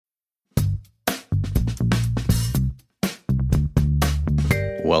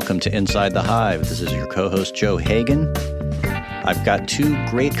Welcome to Inside the Hive. This is your co-host, Joe Hagan. I've got two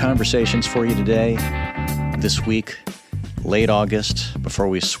great conversations for you today. This week, late August, before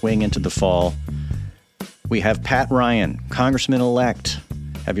we swing into the fall, we have Pat Ryan, Congressman-elect.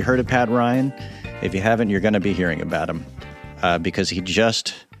 Have you heard of Pat Ryan? If you haven't, you're going to be hearing about him because he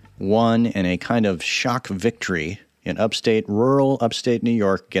just won in a kind of shock victory in rural upstate New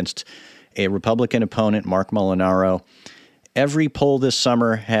York against a Republican opponent, Marc Molinaro. Every poll this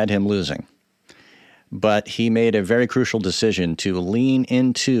summer had him losing, but he made a very crucial decision to lean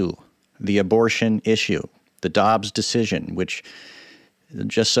into the abortion issue, the Dobbs decision, which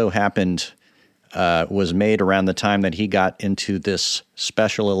just so happened was made around the time that he got into this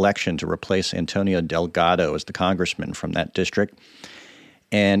special election to replace Antonio Delgado as the congressman from that district.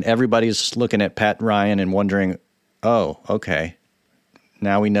 And everybody's looking at Pat Ryan and wondering, oh, okay,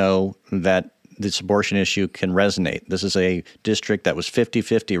 now we know that this abortion issue can resonate. This is a district that was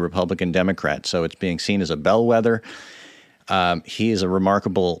 50-50 Republican-Democrat, so it's being seen as a bellwether. He is a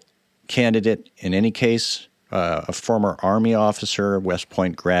remarkable candidate in any case, a former Army officer, West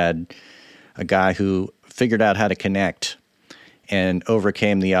Point grad, a guy who figured out how to connect and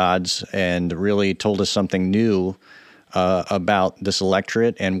overcame the odds and really told us something new about this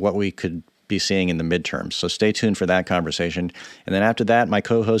electorate and what we could be seeing in the midterms. So stay tuned for that conversation. And then after that, my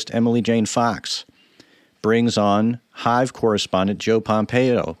co-host Emily Jane Fox brings on Hive correspondent Joe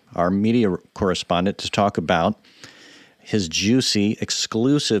Pompeo, our media correspondent, to talk about his juicy,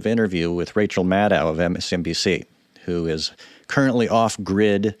 exclusive interview with Rachel Maddow of MSNBC, who is currently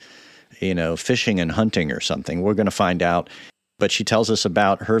off-grid, fishing and hunting or something. We're going to find out. But she tells us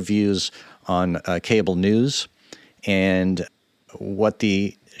about her views on cable news and what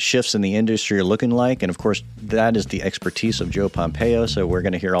the shifts in the industry are looking like. And of course, that is the expertise of Joe Pompeo, so we're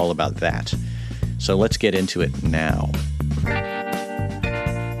going to hear all about that. So let's get into it now.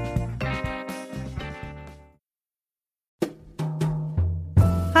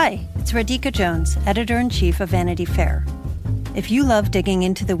 Hi, it's Radhika Jones, Editor-in-Chief of Vanity Fair. If you love digging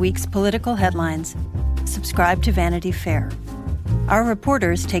into the week's political headlines, subscribe to Vanity Fair. Our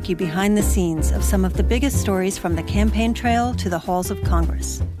reporters take you behind the scenes of some of the biggest stories from the campaign trail to the halls of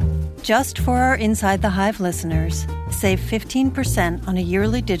Congress. Just for our Inside the Hive listeners, save 15% on a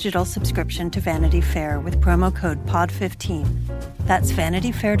yearly digital subscription to Vanity Fair with promo code POD15. That's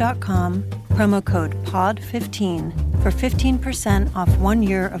vanityfair.com, promo code POD15 for 15% off 1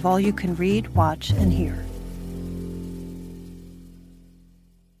 year of all you can read, watch, and hear.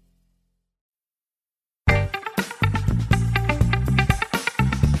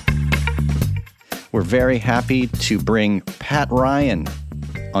 We're very happy to bring Pat Ryan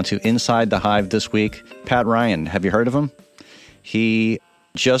onto Inside the Hive this week. Pat Ryan, have you heard of him? He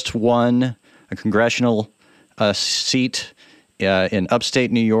just won a congressional seat in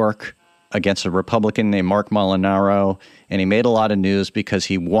upstate New York against a Republican named Marc Molinaro, and he made a lot of news because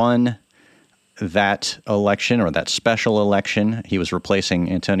he won that election, or that special election. He was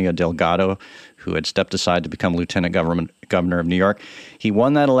replacing Antonio Delgado, who had stepped aside to become Lieutenant Governor of New York. He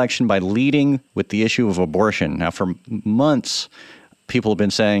won that election by leading with the issue of abortion. Now, for months, people have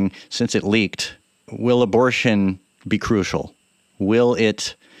been saying, since it leaked, will abortion be crucial? Will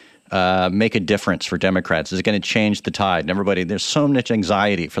it make a difference for Democrats? Is it going to change the tide? And everybody, there's so much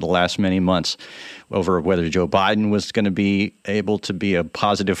anxiety for the last many months over whether Joe Biden was going to be able to be a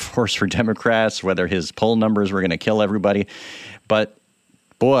positive force for Democrats, whether his poll numbers were going to kill everybody. But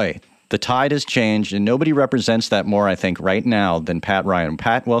boy, the tide has changed, and nobody represents that more, I think, right now than Pat Ryan.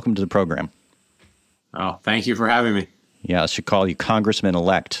 Pat, welcome to the program. Oh, thank you for having me. Yeah, I should call you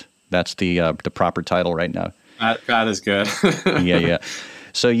Congressman-elect. That's the proper title right now. That is good. Yeah.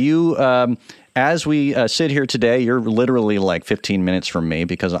 So you, as we sit here today, you're literally like 15 minutes from me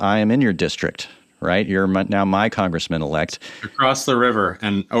because I am in your district, right? You're now my Congressman-elect. Across the river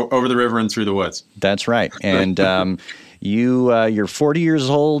and over the river and through the woods. That's right. And you're 40 years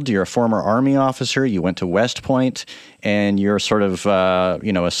old. You're a former Army officer. You went to West Point, and you're sort of,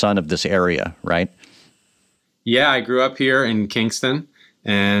 a son of this area, right? Yeah, I grew up here in Kingston,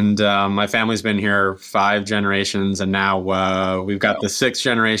 and my family's been here 5 generations, and now we've got the 6th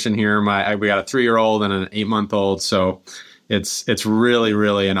generation here. We got a 3-year-old and an 8-month-old, so it's really,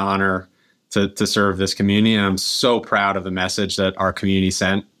 really an honor to serve this community, and I'm so proud of the message that our community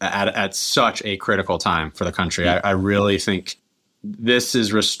sent at such a critical time for the country. I really think this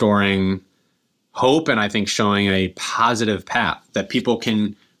is restoring hope, and I think showing a positive path that people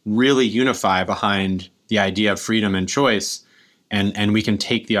can really unify behind the idea of freedom and choice, and we can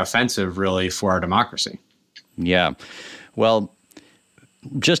take the offensive really for our democracy. Yeah. Well,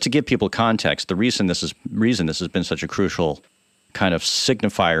 just to give people context, the reason this has been such a crucial kind of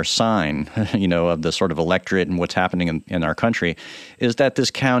signifier sign, of the sort of electorate and what's happening in our country, is that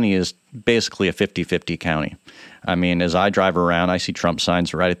this county is basically a 50-50 county. I mean, as I drive around, I see Trump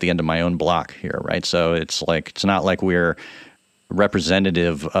signs right at the end of my own block here, right? So it's not like we're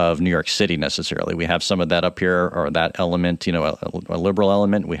representative of New York City necessarily. We have some of that up here, or that element, a liberal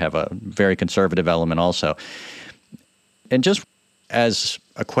element. We have a very conservative element also. And just as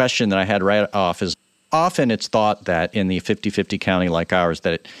a question that I had right off is, often it's thought that in the 50-50 county like ours,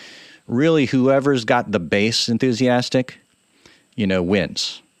 that really whoever's got the base enthusiastic,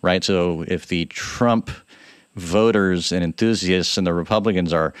 wins, right? So if the Trump voters and enthusiasts and the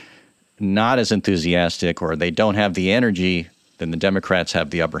Republicans are not as enthusiastic, or they don't have the energy, then the Democrats have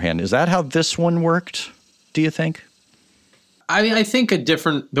the upper hand. Is that how this one worked, do you think? I think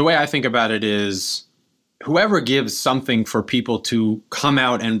the way I think about it is whoever gives something for people to come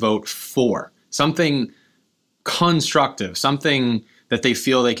out and vote for, something constructive, something that they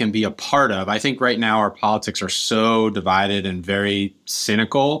feel they can be a part of. I think right now our politics are so divided and very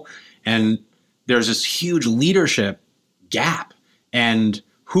cynical, and there's this huge leadership gap. And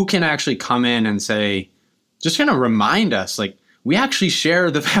who can actually come in and say, just kind of remind us, like, we actually share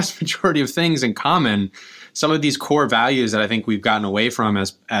the vast majority of things in common. Some of these core values that I think we've gotten away from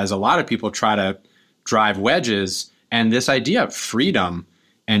as a lot of people try to drive wedges, and this idea of freedom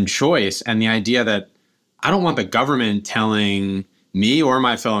and choice, and the idea that I don't want the government telling me or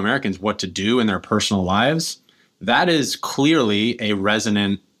my fellow Americans what to do in their personal lives. That is clearly a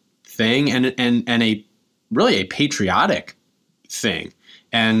resonant thing, and a really a patriotic thing.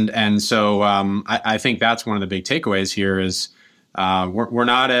 And so I think that's one of the big takeaways here is we're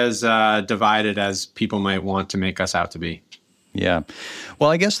not as divided as people might want to make us out to be. Yeah. Well,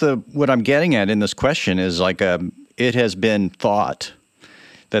 I guess what I'm getting at in this question is it has been thought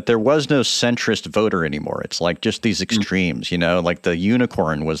that there was no centrist voter anymore. It's like just these extremes, like the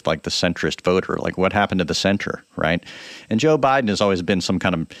unicorn was like the centrist voter. Like what happened to the center, right? And Joe Biden has always been some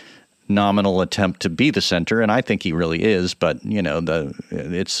kind of nominal attempt to be the center, and I think he really is. But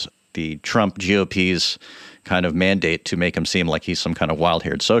it's the Trump GOP's kind of mandate to make him seem like he's some kind of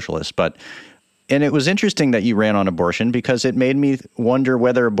wild-haired socialist. And it was interesting that you ran on abortion, because it made me wonder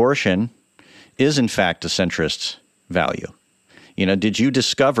whether abortion is in fact a centrist value. Did you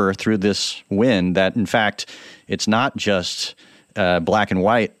discover through this win that in fact it's not just black and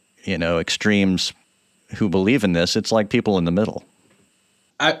white, extremes who believe in this? It's like people in the middle.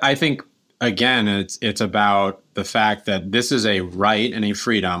 I think, again, it's about the fact that this is a right and a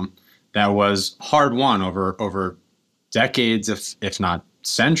freedom that was hard won over decades, if not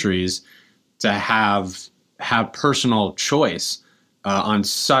centuries, to have personal choice on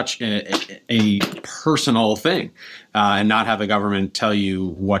such a personal thing, and not have the government tell you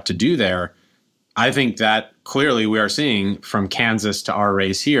what to do there. I think that clearly we are seeing from Kansas to our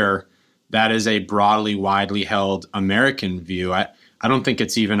race here, that is a broadly, widely held American view. I don't think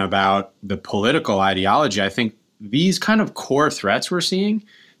it's even about the political ideology. I think these kind of core threats we're seeing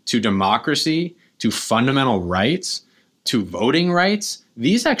to democracy, to fundamental rights, to voting rights,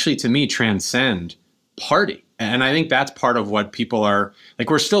 these actually, to me, transcend party. And I think that's part of what people are,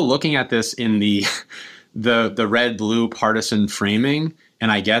 like, we're still looking at this in the red-blue partisan framing,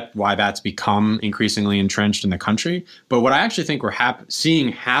 and I get why that's become increasingly entrenched in the country. But what I actually think we're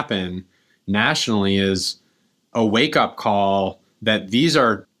seeing happen nationally is a wake-up call that these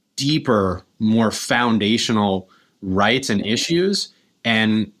are deeper, more foundational rights and issues.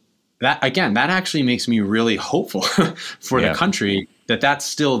 And that, again, that actually makes me really hopeful for the country that that's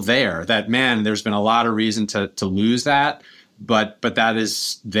still there, that, man, there's been a lot of reason to lose that, but that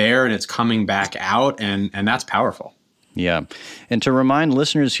is there and it's coming back out, and that's powerful. Yeah. And to remind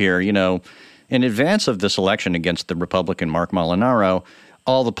listeners here, in advance of this election against the Republican Mark Molinaro,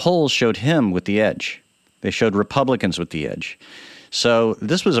 all the polls showed him with the edge. They showed Republicans with the edge. So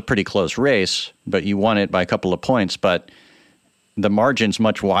this was a pretty close race, but you won it by a couple of points. But the margin's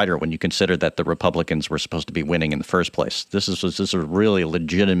much wider when you consider that the Republicans were supposed to be winning in the first place. This is a really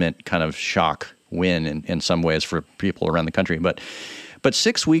legitimate kind of shock win in some ways for people around the country. But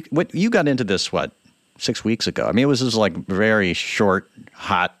 6 weeks, you got into this, 6 weeks ago? I mean, it was just like very short,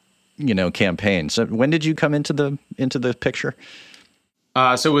 hot, campaign. So when did you come into the picture?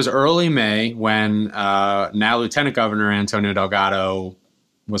 So it was early May when now Lieutenant Governor Antonio Delgado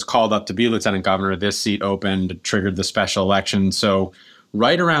was called up to be lieutenant governor. This seat opened, triggered the special election. So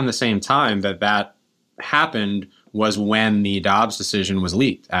right around the same time that happened was when the Dobbs decision was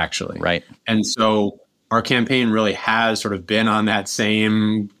leaked, actually. Right. And so our campaign really has sort of been on that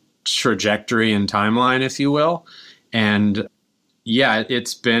same trajectory and timeline, if you will. And yeah,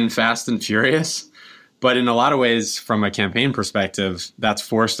 it's been fast and furious. But in a lot of ways, from a campaign perspective, that's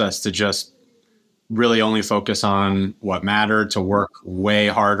forced us to just really only focus on what mattered, to work way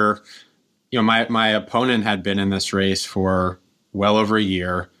harder. My opponent had been in this race for well over a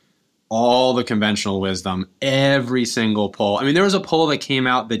year. All the conventional wisdom, every single poll. I mean, there was a poll that came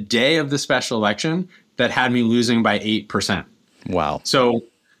out the day of the special election that had me losing by 8%. Wow. So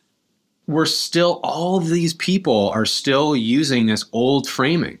all of these people are still using this old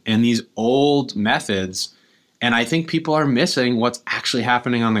framing and these old methods. And I think people are missing what's actually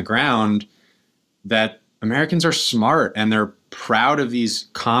happening on the ground, that Americans are smart and they're proud of these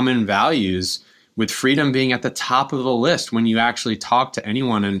common values, with freedom being at the top of the list when you actually talk to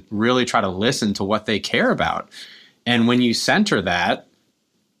anyone and really try to listen to what they care about. And when you center that,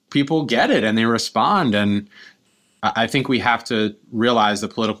 people get it and they respond. And I think we have to realize the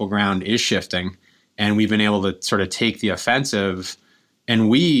political ground is shifting, and we've been able to sort of take the offensive, and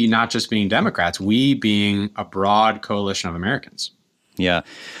we, not just being Democrats, we being a broad coalition of Americans. Yeah.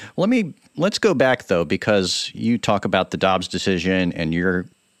 Let's go back though, because you talk about the Dobbs decision and you're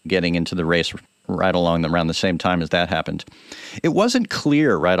getting into the race right around the same time as that happened. It wasn't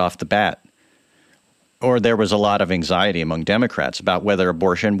clear right off the bat, or there was a lot of anxiety among Democrats about whether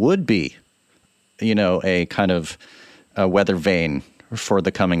abortion would be, a kind of a weather vane for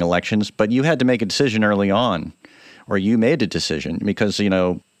the coming elections. But you had to make a decision early on, or you made a decision, because,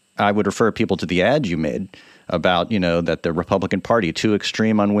 I would refer people to the ad you made about, that the Republican Party too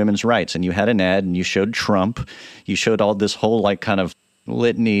extreme on women's rights. And you had an ad and you showed Trump. You showed all this whole kind of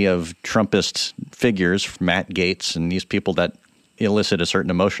litany of Trumpist figures, Matt Gaetz and these people that elicit a certain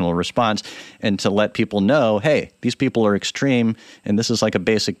emotional response, and to let people know, hey, these people are extreme and this is like a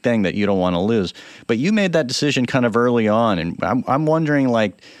basic thing that you don't want to lose. But you made that decision kind of early on. And I'm wondering,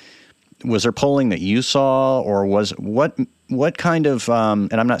 was there polling that you saw, or was what kind of,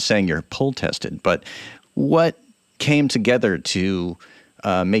 and I'm not saying you're poll tested, but what came together to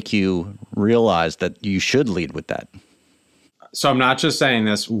make you realize that you should lead with that? So I'm not just saying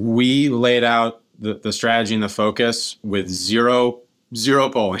this. We laid out the strategy and the focus with zero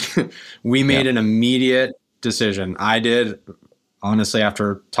polling. We made an immediate decision. I did, honestly,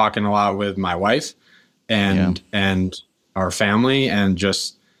 after talking a lot with my wife and our family, and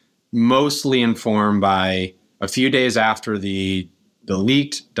just mostly informed by a few days after the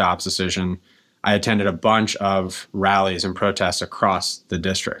leaked Dobbs decision, I attended a bunch of rallies and protests across the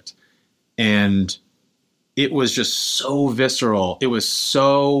district. And it was just so visceral. It was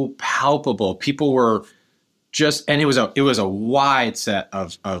so palpable. People were just, and it was a wide set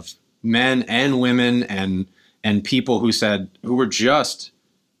of men and women and people who were just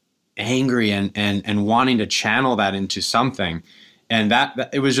angry and wanting to channel that into something. And that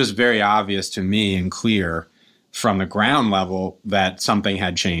it was just very obvious to me and clear from the ground level that something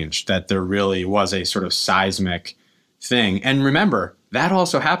had changed, that there really was a sort of seismic thing. And remember, that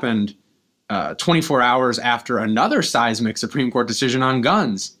also happened 24 hours after another seismic Supreme Court decision on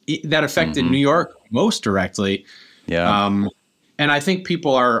guns that affected New York most directly. Yeah. And I think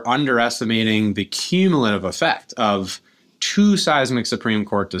people are underestimating the cumulative effect of two seismic Supreme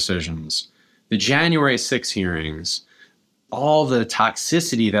Court decisions, the January 6 hearings, all the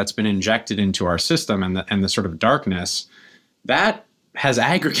toxicity that's been injected into our system, and the sort of darkness that has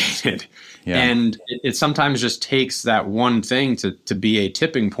aggregated. Yeah. And it sometimes just takes that one thing to be a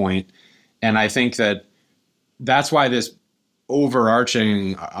tipping point. And I think that's why this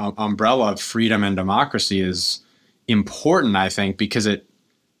overarching umbrella of freedom and democracy is important, I think, because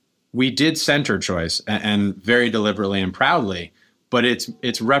we did center choice and very deliberately and proudly, but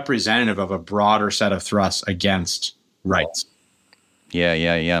it's representative of a broader set of thrusts against rights.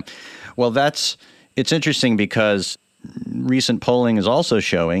 Yeah. Well, it's interesting because recent polling is also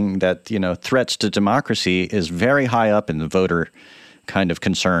showing that, threats to democracy is very high up in the voter kind of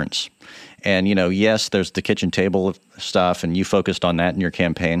concerns. And, yes, there's the kitchen table stuff, and you focused on that in your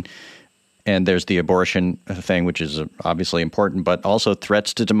campaign. And there's the abortion thing, which is obviously important, but also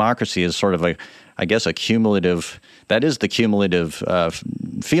threats to democracy is sort of the cumulative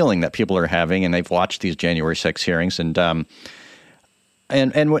feeling that people are having, and they've watched these January 6 hearings. And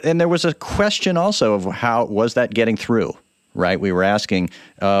there was a question also of how was that getting through, right? We were asking,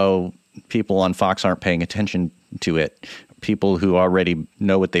 people on Fox aren't paying attention to it, people who already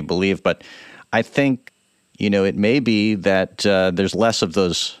know what they believe. But I think, it may be that there's less of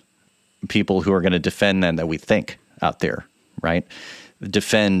those people who are going to defend them that we think out there, right?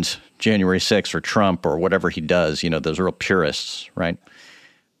 Defend January 6th or Trump or whatever he does, those real purists, right?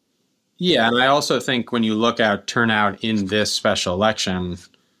 Yeah, and I also think when you look at turnout in this special election,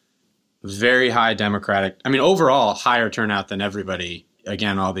 very high Democratic, overall higher turnout than everybody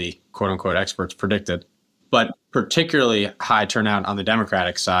again, all the quote unquote experts predicted, but particularly high turnout on the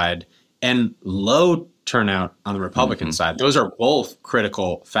Democratic side and low turnout on the Republican side. Those are both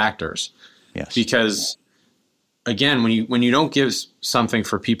critical factors. Yes. Because again, when you don't give something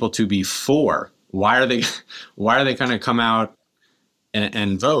for people to be for, why are they going to come out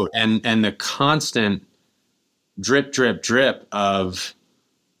and vote? And the constant drip, drip, drip of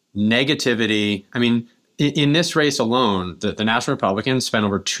negativity. I mean, in this race alone, the National Republicans spent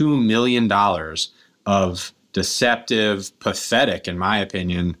over $2 million of deceptive, pathetic, in my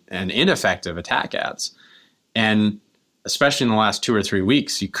opinion, and ineffective attack ads. And especially in the last 2 or 3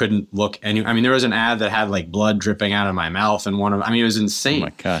 weeks, you couldn't look there was an ad that had like blood dripping out of my mouth, and it was insane. Oh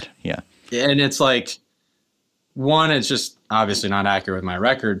my God. Yeah. And it's like, one, it's just obviously not accurate with my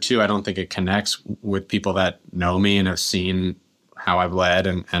record. Two, I don't think it connects with people that know me and have seen how I've led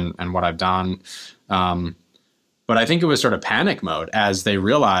and what I've done. But I think it was sort of panic mode as they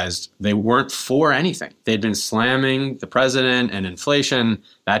realized they weren't for anything. They'd been slamming the president and inflation.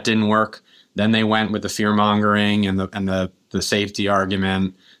 That didn't work. Then they went with the fear mongering and the safety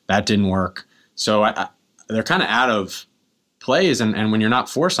argument. That didn't work. So they're kind of out of plays. And when you're not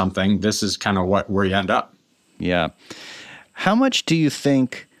for something, this is kind of where you end up. Yeah. How much do you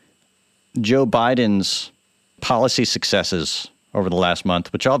think Joe Biden's policy successes over the last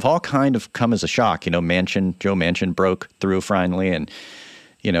month, which have all kind of come as a shock, Joe Manchin broke through finally, and,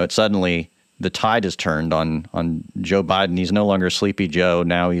 it suddenly the tide has turned on Joe Biden. He's no longer Sleepy Joe.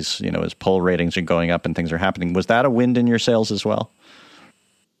 Now he's, his poll ratings are going up and things are happening. Was that a wind in your sails as well?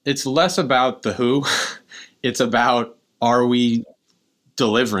 It's less about the who. It's about, are we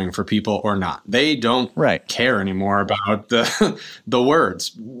delivering for people or not? They don't care anymore about the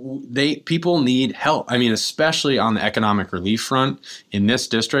words. People need help. I mean, especially on the economic relief front in this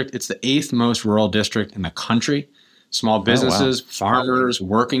district. It's the 8th most rural district in the country. Small businesses, farmers,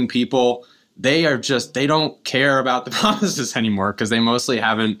 working people, they don't care about the promises anymore because they mostly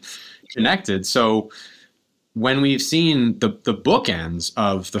haven't connected. So when we've seen the bookends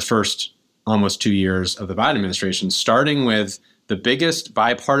of the first almost 2 years of the Biden administration, starting with the biggest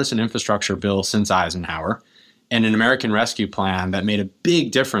bipartisan infrastructure bill since Eisenhower and an American Rescue Plan that made a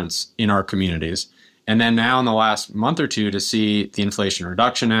big difference in our communities. And then now in the last month or two to see the Inflation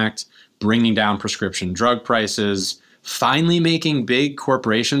Reduction Act, bringing down prescription drug prices, finally making big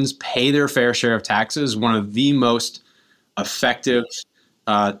corporations pay their fair share of taxes, one of the most effective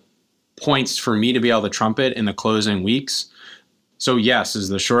points for me to be able to trumpet in the closing weeks. So yes, is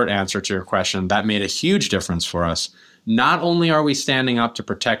the short answer to your question. That made a huge difference for us. Not only are we standing up to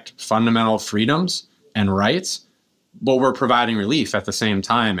protect fundamental freedoms and rights, but we're providing relief at the same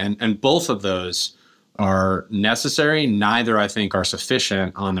time. And both of those are necessary. Neither, I think, are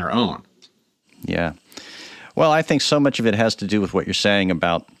sufficient on their own. Yeah. Well, I think so much of it has to do with what you're saying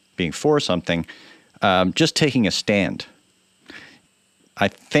about being for something, just taking a stand. I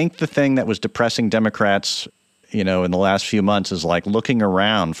think the thing that was depressing Democrats in the last few months is like looking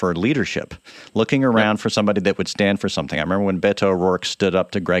around for leadership, looking around for somebody that would stand for something. I remember when Beto O'Rourke stood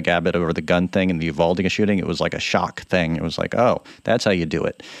up to Greg Abbott over the gun thing and the Uvalde shooting, it was like a shock thing. It was like, oh, that's how you do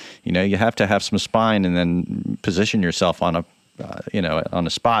it. You have to have some spine and then position yourself on a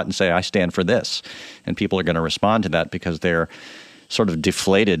spot and say, I stand for this. And people are going to respond to that because they're sort of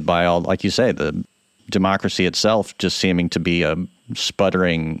deflated by all, like you say, the democracy itself just seeming to be a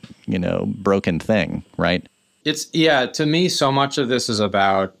sputtering, broken thing, right? To me, so much of this is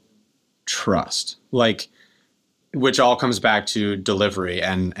about trust, which all comes back to delivery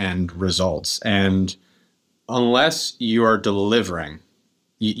and results. And unless you are delivering,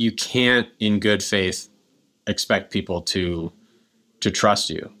 you can't, in good faith, expect people to trust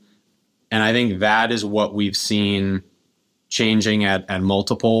you. And I think that is what we've seen changing at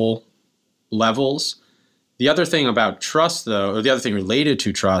multiple levels. The other thing about trust, though, or the other thing related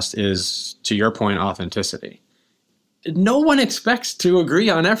to trust is, to your point, authenticity. No one expects to agree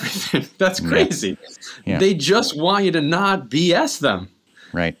on everything. That's crazy. Yeah. They just want you to not BS them.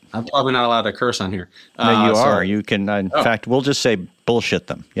 Right. I'm probably not allowed to curse on here. No, you are. You can, in fact, we'll just say bullshit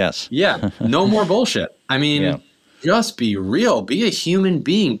them. Yes. Yeah. No more bullshit. I mean, just be real. Be a human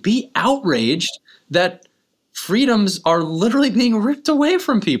being. Be outraged that freedoms are literally being ripped away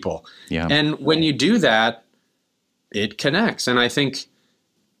from people. Yeah. And when you do that, it connects. And I think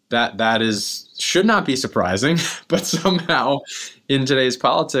that should not be surprising, but somehow in today's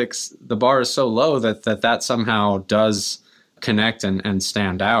politics, the bar is so low that somehow does connect and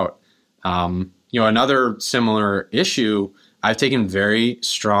stand out. Another similar issue, I've taken very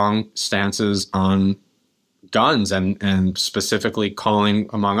strong stances on guns and specifically calling,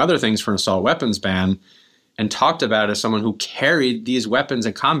 among other things, for an assault weapons ban. and talked about it as someone who carried these weapons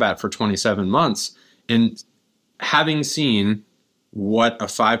in combat for 27 months. And having seen what a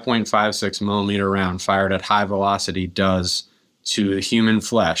 5.56 millimeter round fired at high velocity does to the human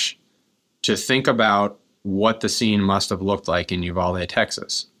flesh, to think about what the scene must have looked like in Uvalde,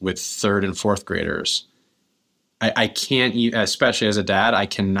 Texas, with third and fourth graders. I can't, especially as a dad,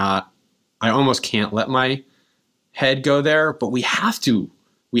 I almost can't let my head go there, but we have to,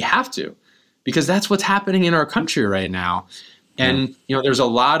 because that's what's happening in our country right now. And, there's a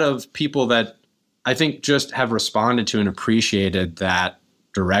lot of people that I think just have responded to and appreciated that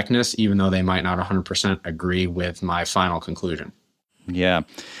directness, even though they might not 100% agree with my final conclusion. Yeah.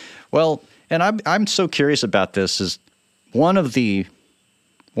 Well, and I'm so curious about this. Is one of the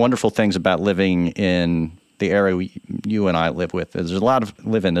wonderful things about living in the area you and I live with is there's a lot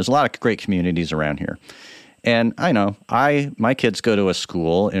of great communities around here. And I know my kids go to a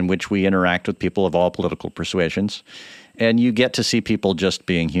school in which we interact with people of all political persuasions, and you get to see people just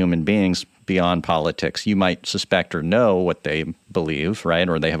being human beings beyond politics. You might suspect or know what they believe, right?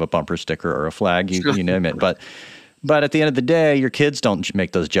 Or they have a bumper sticker or a flag, you name it. But at the end of the day, your kids don't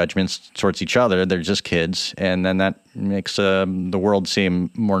make those judgments towards each other. They're just kids, and then that makes the world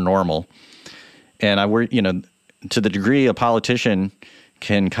seem more normal. And to the degree a politician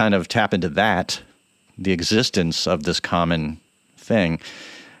can kind of tap into that, the existence of this common thing,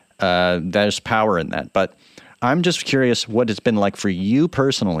 there's power in that. But I'm just curious what it's been like for you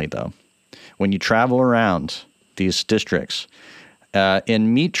personally, though, when you travel around these districts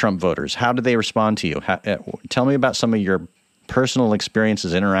and meet Trump voters. How do they respond to you? Tell me about some of your personal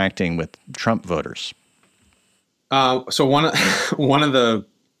experiences interacting with Trump voters. So one of the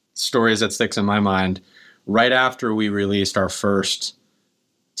stories that sticks in my mind, right after we released our first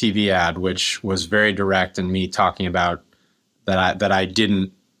TV ad, which was very direct and me talking about that I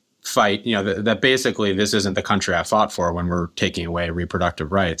didn't fight, that basically this isn't the country I fought for when we're taking away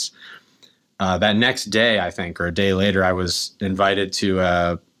reproductive rights. That next day, I think, or a day later, I was invited to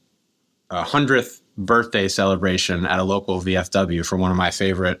a 100th birthday celebration at a local VFW for one of my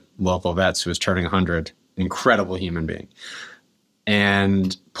favorite local vets who was turning 100. Incredible human being.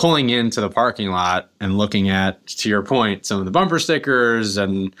 And pulling into the parking lot and looking at, to your point, some of the bumper stickers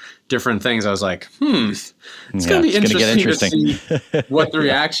and different things, I was like, it's going to be interesting to see what the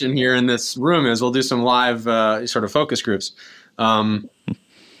reaction here in this room is. We'll do some live sort of focus groups.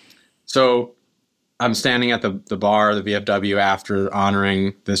 So I'm standing at the bar, the VFW, after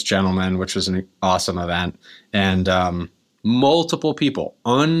honoring this gentleman, which was an awesome event. And multiple people,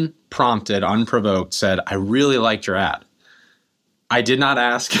 unprompted, unprovoked, said, "I really liked your ad." I did not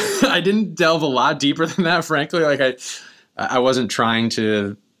ask. I didn't delve a lot deeper than that, frankly. Like I wasn't trying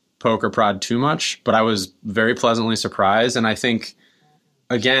to poke or prod too much, but I was very pleasantly surprised. And I think,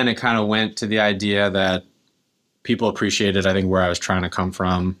 again, it kind of went to the idea that people appreciated, I think, where I was trying to come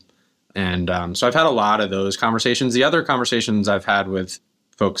from. And so I've had a lot of those conversations. The other conversations I've had with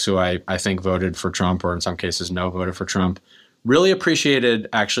folks who I think voted for Trump, or in some cases voted for Trump, really appreciated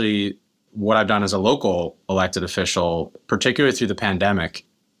actually what I've done as a local elected official, particularly through the pandemic.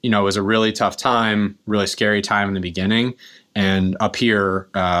 It was a really tough time, really scary time in the beginning. And up here,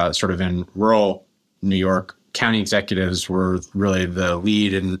 sort of in rural New York, county executives were really the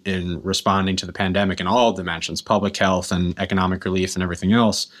lead in responding to the pandemic in all dimensions, public health and economic relief and everything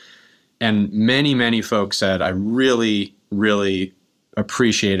else. And many, many folks said, I really, really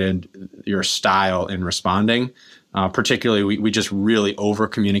appreciated your style in responding. Particularly, we just really over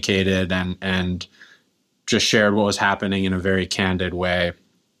communicated and just shared what was happening in a very candid way.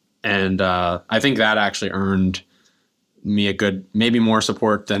 And I think that actually earned me a good, maybe more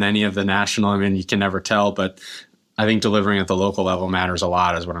support than any of the national. I mean, you can never tell, but I think delivering at the local level matters a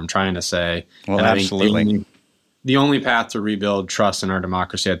lot, is what I'm trying to say. Well, and absolutely. I think the only path to rebuild trust in our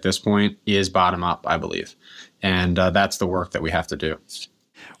democracy at this point is bottom up, I believe. And that's the work that we have to do.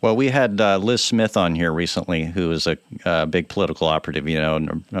 Well, we had Liz Smith on here recently, who is a big political operative,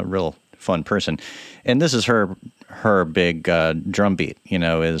 and a real fun person. And this is her big drumbeat,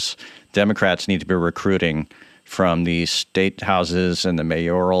 is Democrats need to be recruiting from the state houses and the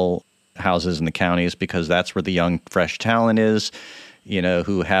mayoral houses in the counties, because that's where the young, fresh talent is,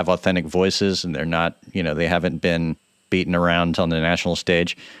 who have authentic voices, and they're not, they haven't been beaten around on the national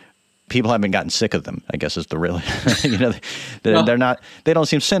stage. People haven't gotten sick of them, I guess, is the real, they're not, they don't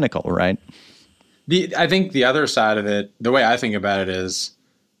seem cynical, right? I think the other side of it, the way I think about it is,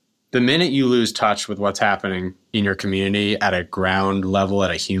 the minute you lose touch with what's happening in your community at a ground level,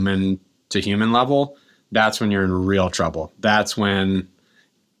 at a human to human level, that's when you're in real trouble. That's when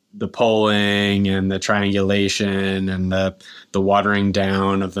the polling and the triangulation and the watering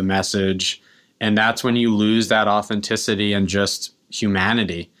down of the message And that's when you lose that authenticity and just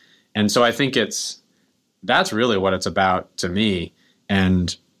humanity. And so I think that's really what it's about to me.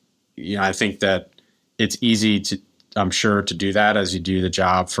 And I think that it's easy to, I'm sure, to do that as you do the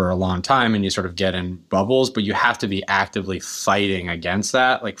job for a long time and you sort of get in bubbles, but you have to be actively fighting against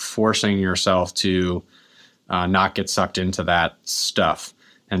that, like forcing yourself to not get sucked into that stuff.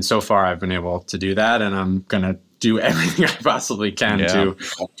 And so far I've been able to do that, and I'm going to do everything I possibly can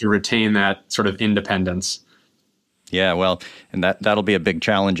to retain that sort of independence. Yeah, well, and that'll be a big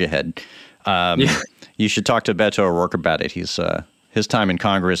challenge ahead. You should talk to Beto O'Rourke about it. His time in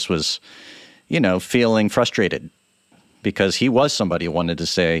Congress was, feeling frustrated because he was somebody who wanted to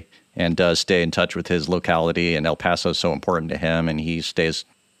say and does stay in touch with his locality, and El Paso is so important to him, and he stays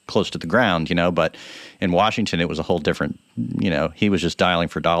close to the ground, but in Washington, it was a whole different, he was just dialing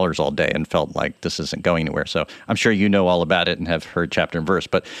for dollars all day and felt like this isn't going anywhere. So I'm sure you know all about it and have heard chapter and verse,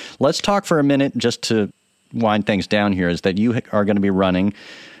 but let's talk for a minute just to wind things down here is that you are going to be running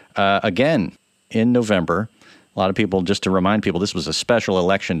again in November. A lot of people, just to remind people, this was a special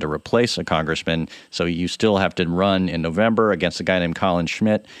election to replace a congressman, so you still have to run in November against a guy named Colin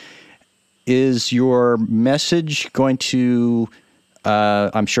Schmidt. Is your message going to,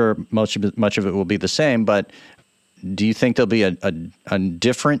 I'm sure much of it will be the same, but do you think there'll be a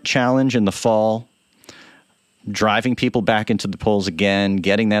different challenge in the fall, driving people back into the polls again,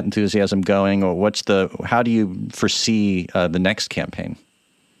 getting that enthusiasm going, or how do you foresee the next campaign?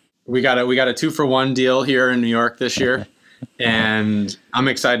 We got a 2-for-1 deal here in New York this year, and I'm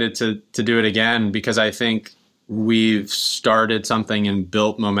excited to do it again because I think we've started something and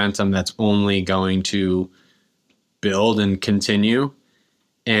built momentum that's only going to build and continue.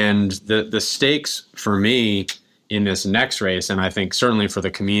 And the stakes for me in this next race, and I think certainly for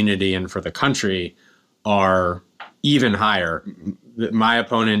the community and for the country, are even higher. My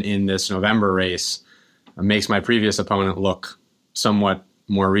opponent in this November race makes my previous opponent look somewhat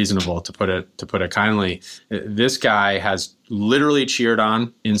more reasonable, to put it kindly. This guy has literally cheered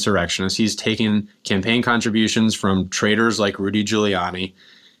on insurrectionists. He's taken campaign contributions from traitors like Rudy Giuliani.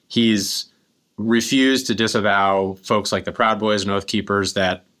 He's refused to disavow folks like the Proud Boys and Oath Keepers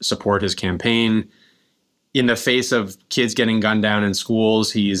that support his campaign. In the face of kids getting gunned down in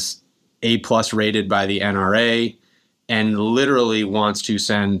schools, he's A+ rated by the NRA and literally wants to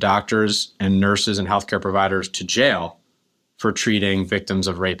send doctors and nurses and healthcare providers to jail for treating victims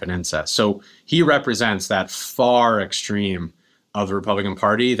of rape and incest. So he represents that far extreme of the Republican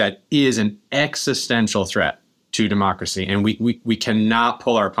Party that is an existential threat to democracy. And we cannot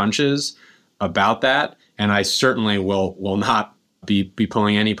pull our punches about that. And I certainly will not be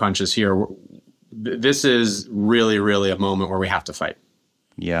pulling any punches here. This is really, really a moment where we have to fight.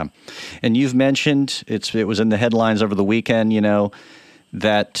 Yeah. And you've mentioned, it was in the headlines over the weekend,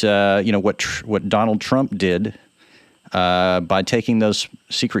 that, what Donald Trump did by taking those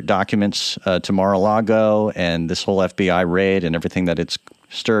secret documents to Mar-a-Lago and this whole FBI raid and everything that it's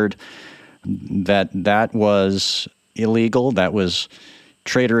stirred, that was illegal, that was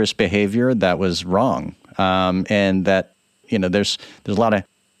traitorous behavior, that was wrong. And that, there's a lot of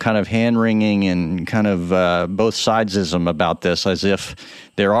kind of hand-wringing and kind of both sidesism about this, as if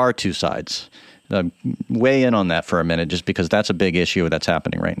there are two sides. Weigh in on that for a minute, just because that's a big issue that's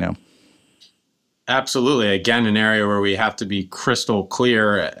happening right now. Absolutely. Again, an area where we have to be crystal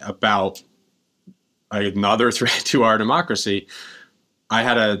clear about another threat to our democracy.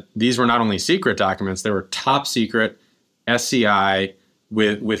 These were not only secret documents, they were top secret SCI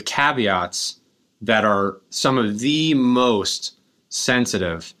with caveats that are some of the most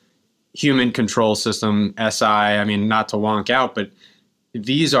sensitive human control system SI. I mean, not to wonk out, but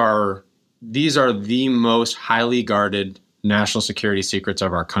these are the most highly guarded national security secrets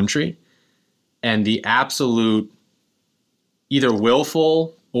of our country. And the absolute either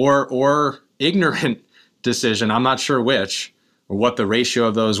willful or ignorant decision, I'm not sure which, or what the ratio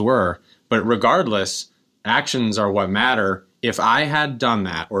of those were, but regardless, actions are what matter. If I had done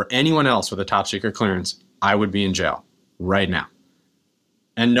that, or anyone else with a top secret clearance, I would be in jail right now.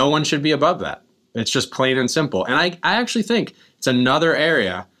 And no one should be above that. It's just plain and simple. And I actually think it's another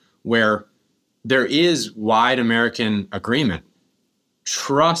area where there is wide American agreement.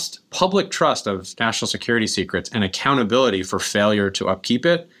 Public trust of national security secrets and accountability for failure to upkeep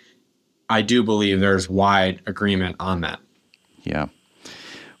it. I do believe there's wide agreement on that. Yeah.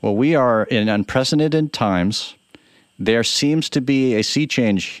 Well, we are in unprecedented times. There seems to be a sea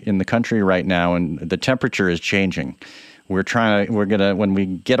change in the country right now, and the temperature is changing. When we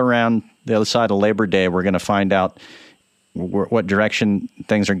get around the other side of Labor Day, we're going to find out what direction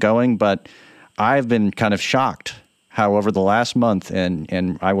things are going. But I've been kind of shocked how over the last month,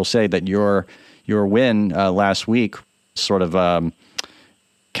 and I will say that your your win last week sort of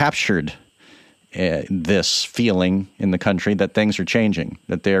captured this feeling in the country that things are changing,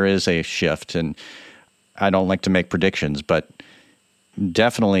 that there is a shift. And I don't like to make predictions, but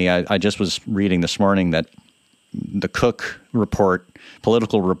definitely I just was reading this morning that the Cook report,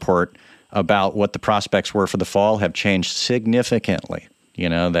 political report about what the prospects were for the fall have changed significantly. You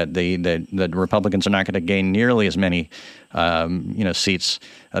know, that the Republicans are not going to gain nearly as many, seats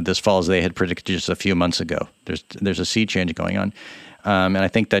this fall as they had predicted just a few months ago. There's a sea change going on. And I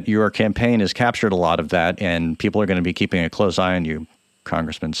think that your campaign has captured a lot of that, and people are going to be keeping a close eye on you,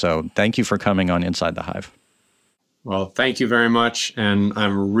 Congressman. So thank you for coming on Inside the Hive. Well, thank you very much. And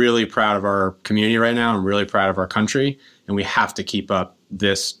I'm really proud of our community right now. I'm really proud of our country. And we have to keep up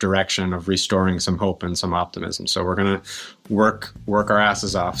this direction of restoring some hope and some optimism. So we're going to work our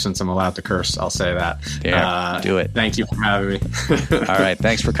asses off. Since I'm allowed to curse, I'll say that. Yeah, do it. Thank you for having me. All right.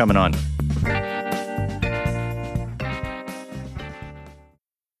 Thanks for coming on.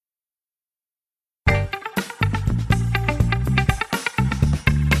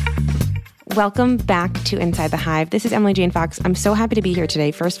 Welcome back to Inside the Hive. This is Emily Jane Fox. I'm so happy to be here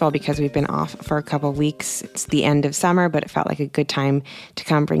today, first of all, because we've been off for a couple of weeks. It's the end of summer, but it felt like a good time to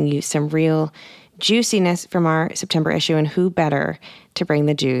come bring you some real juiciness from our September issue. And who better to bring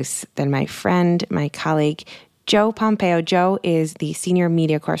the juice than my friend, my colleague, Joe Pompeo. Joe is the senior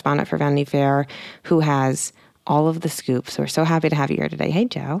media correspondent for Vanity Fair, who has all of the scoops. So we're so happy to have you here today. Hey,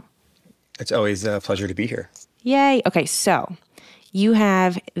 Joe. It's always a pleasure to be here. Yay. Okay, so you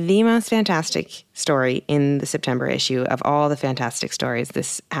have the most fantastic story in the September issue. Of all the fantastic stories,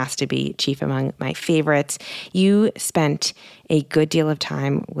 this has to be chief among my favorites. You spent a good deal of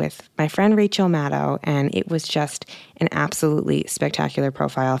time with my friend Rachel Maddow, and it was just an absolutely spectacular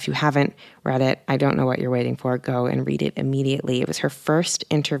profile. If you haven't read it, I don't know what you're waiting for. Go and read it immediately. It was her first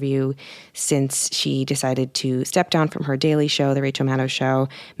interview since she decided to step down from her daily show, The Rachel Maddow Show,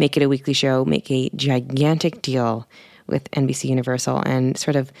 make it a weekly show, make a gigantic deal with NBC Universal, and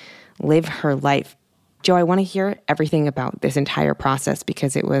sort of live her life. Joe, I want to hear everything about this entire process,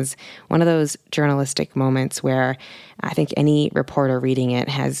 because it was one of those journalistic moments where I think any reporter reading it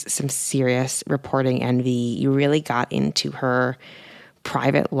has some serious reporting envy. You really got into her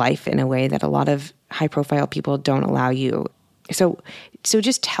private life in a way that a lot of high-profile people don't allow you. So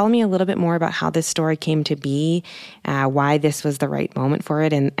just tell me a little bit more about how this story came to be, why this was the right moment for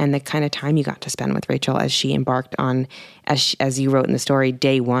it, and the kind of time you got to spend with Rachel as she embarked on, as you wrote in the story,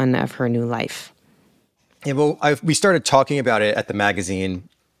 day one of her new life. Yeah, well, we started talking about it at the magazine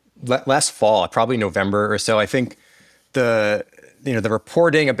last fall, probably November or so. I think the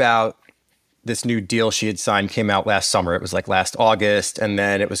reporting about this new deal she had signed came out last summer. It was like last August, and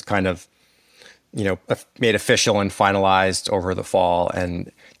then it was kind of made official and finalized over the fall, and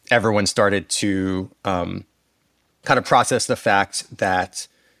everyone started to kind of process the fact that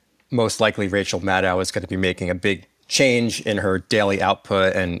most likely Rachel Maddow is going to be making a big change in her daily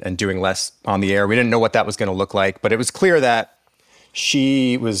output and doing less on the air. We didn't know what that was going to look like, but it was clear that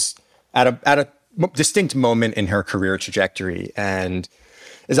she was at a distinct moment in her career trajectory, and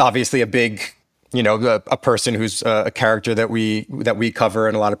is obviously a big, a person who's a character that we cover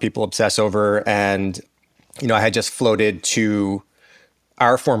and a lot of people obsess over. And, I had just floated to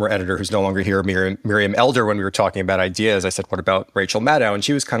our former editor, who's no longer here, Miriam Elder, when we were talking about ideas. I said, what about Rachel Maddow? And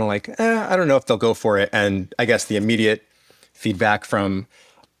she was kind of like, I don't know if they'll go for it. And I guess the immediate feedback from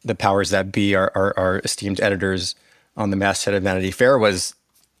the powers that be, our esteemed editors on the masthead of Vanity Fair, was,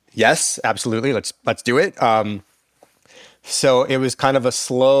 yes, absolutely, let's do it. So it was kind of a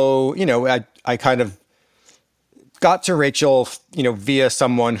slow, I kind of got to Rachel, via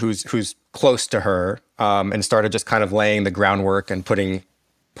someone who's close to her, and started just kind of laying the groundwork and putting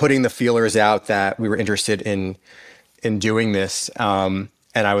the feelers out that we were interested in doing this. And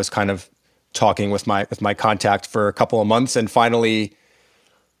I was kind of talking with my contact for a couple of months, and finally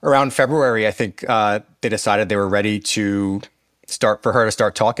around February, I think they decided they were ready to start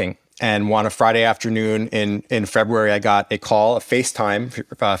talking. And on a Friday afternoon in February, I got a call, a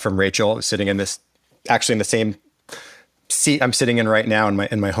FaceTime from Rachel. I was sitting in the same seat I'm sitting in right now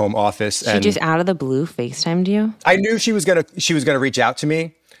in my home office. She just out of the blue FaceTimed you? I knew she was gonna reach out to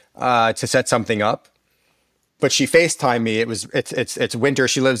me to set something up, but she FaceTimed me. It's winter.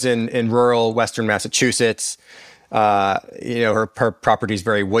 She lives in rural Western Massachusetts. Her property's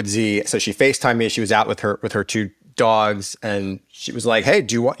very woodsy, so she FaceTimed me. She was out with her two dogs, and she was like, hey,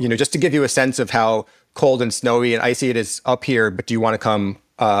 do you want, just to give you a sense of how cold and snowy and icy it is up here, but do you want to come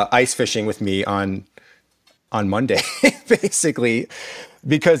ice fishing with me on Monday? Basically,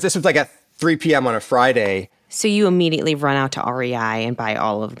 because this was like at 3 p.m. on a Friday. So you immediately run out to REI and buy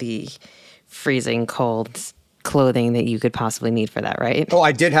all of the freezing cold clothing that you could possibly need for that, right? Oh,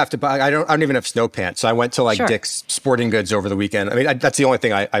 I did have to buy. I don't even have snow pants, so I went to like Sure. Dick's Sporting Goods over the weekend. I mean, that's the only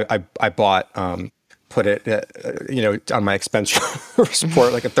thing I bought. Put it, on my expense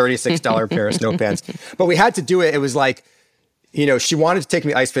report, like a $36 pair of snow pants. But we had to do it. It was like, she wanted to take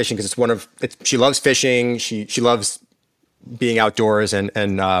me ice fishing because she loves fishing. She loves being outdoors and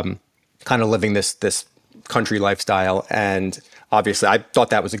kind of living this country lifestyle. And obviously, I thought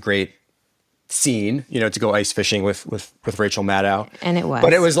that was a great scene, to go ice fishing with Rachel Maddow. And it was.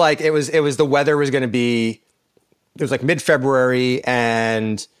 But it was like it was the weather was going to be. It was like mid-February,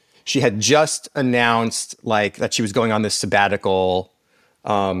 and she had just announced like that she was going on this sabbatical.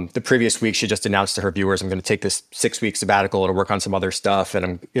 The previous week, she just announced to her viewers, "I'm going to take this 6-week sabbatical to work on some other stuff,"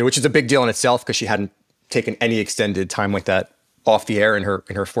 and which is a big deal in itself because she hadn't taken any extended time like that off the air in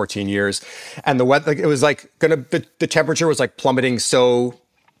her 14 years. And the weather, it was like the temperature was like plummeting so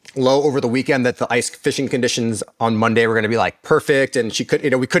low over the weekend that the ice fishing conditions on Monday were going to be like perfect, and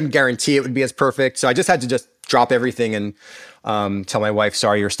we couldn't guarantee it would be as perfect. So I just had to just drop everything and tell my wife,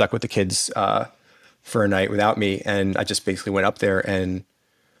 "Sorry, you're stuck with the kids for a night without me." And I just basically went up there and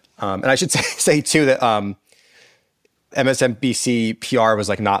I should say too that MSNBC PR was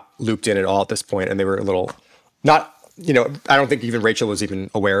like not looped in at all at this point, and they were a little not. I don't think even Rachel was even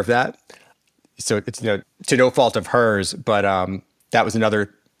aware of that. So it's to no fault of hers, but that was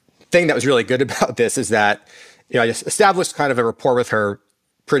another thing that was really good about this is that I just established kind of a rapport with her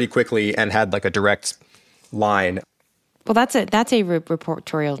pretty quickly and had like a direct line. Well, that's a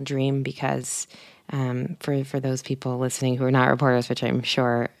reportorial dream because for those people listening who are not reporters, which I'm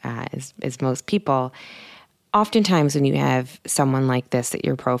sure is most people, oftentimes when you have someone like this that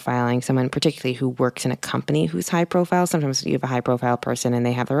you're profiling, someone particularly who works in a company who's high profile, sometimes you have a high profile person and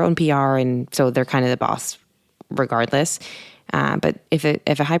they have their own PR, and so they're kind of the boss regardless. But if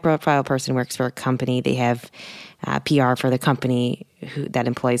a high profile person works for a company, they have PR for the company that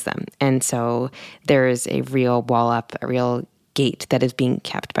employs them. And so there is a real wall up, a real gate that is being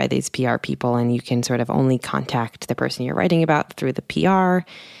kept by these PR people, and you can sort of only contact the person you're writing about through the PR,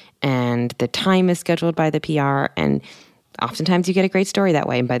 and the time is scheduled by the PR, and oftentimes you get a great story that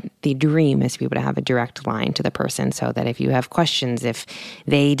way. But the dream is to be able to have a direct line to the person so that if you have questions, if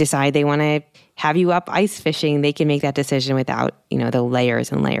they decide they want to have you up ice fishing, they can make that decision without, the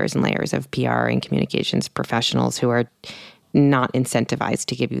layers and layers and layers of PR and communications professionals who are not incentivized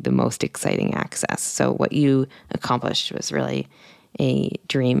to give you the most exciting access. So what you accomplished was really a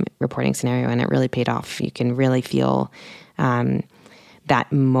dream reporting scenario, and it really paid off. You can really feel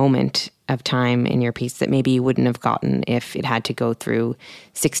that moment of time in your piece that maybe you wouldn't have gotten if it had to go through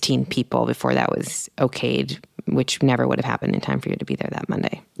 16 people before that was okayed, which never would have happened in time for you to be there that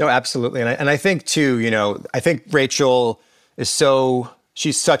Monday. No, absolutely. And I think too, I think Rachel is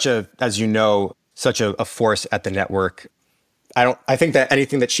she's such a, as such a force at the network. I think that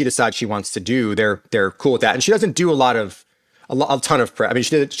anything that she decides she wants to do, they're cool with that. And she doesn't do a ton of prep. I mean,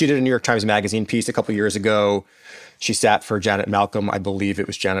 she did a New York Times Magazine piece a couple years ago. She sat for Janet Malcolm. I believe it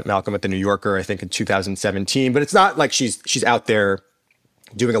was Janet Malcolm at the New Yorker, I think in 2017. But it's not like she's out there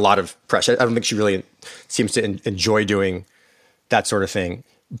doing a lot of press. I don't think she really seems to enjoy doing that sort of thing.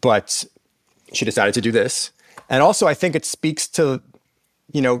 But she decided to do this. And also, I think it speaks to,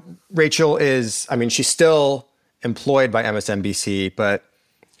 Rachel is, she's still employed by MSNBC, but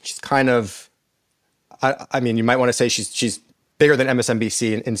she's kind of, you might want to say she's bigger than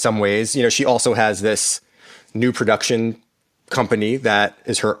MSNBC in some ways. She also has this new production company that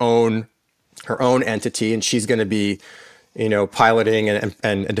is her own entity, and she's going to be, piloting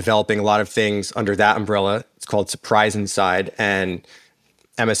and developing a lot of things under that umbrella. It's called Surprise Inside, and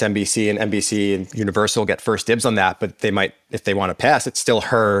MSNBC and NBC and Universal get first dibs on that, but they might, if they want to pass, it's still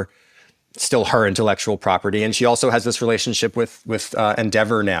her intellectual property. And she also has this relationship with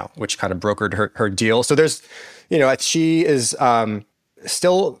Endeavor now, which kind of brokered her deal. So there's, she is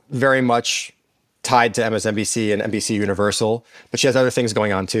still very much tied to MSNBC and NBC Universal, but she has other things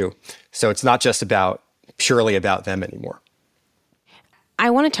going on too. So it's not just purely about them anymore. I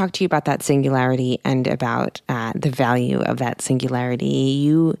want to talk to you about that singularity and about the value of that singularity.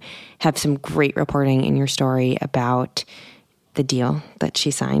 You have some great reporting in your story about the deal that she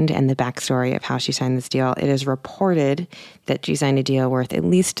signed and the backstory of how she signed this deal. It is reported that she signed a deal worth at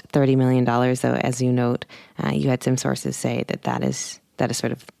least $30 million, though, as you note, you had some sources say that is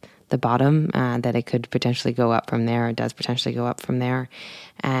sort of the bottom, that it could potentially go up from there, or does potentially go up from there.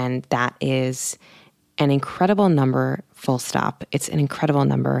 And that is an incredible number, full stop. It's an incredible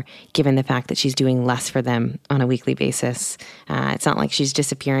number given the fact that she's doing less for them on a weekly basis. It's not like she's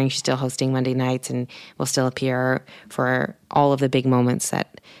disappearing. She's still hosting Monday nights and will still appear for all of the big moments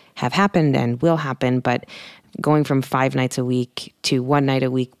that have happened and will happen, but going from 5 nights a week to 1 night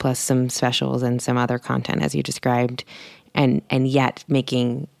a week plus some specials and some other content, as you described, and yet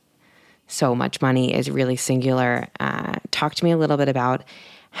making so much money is really singular. Talk to me a little bit about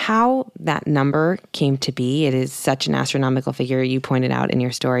how that number came to be. It is such an astronomical figure. You pointed out in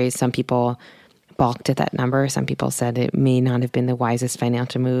your stories, some people balked at that number. Some people said it may not have been the wisest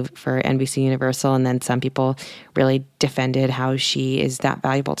financial move for NBC Universal. And then some people really defended how she is that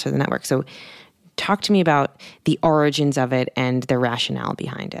valuable to the network. So talk to me about the origins of it and the rationale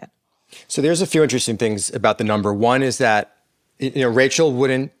behind it. So there's a few interesting things about the number. One is that, Rachel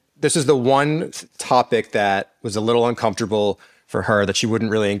wouldn't, this is the one topic that was a little uncomfortable for her that she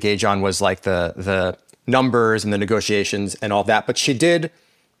wouldn't really engage on, was like the numbers and the negotiations and all that. But she did,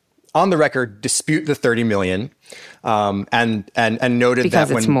 on the record, dispute the 30 million, and noted because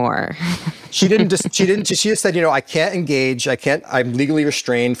that when it's more. she just said, I can't engage. I'm legally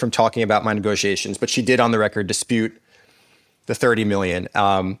restrained from talking about my negotiations, but she did on the record dispute the 30 million.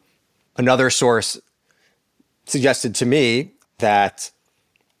 Another source suggested to me that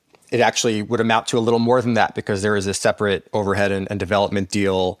it actually would amount to a little more than that, because there is a separate overhead and development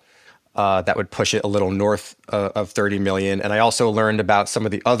deal that would push it a little north of 30 million. And I also learned about some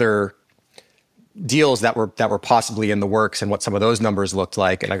of the other deals that were possibly in the works and what some of those numbers looked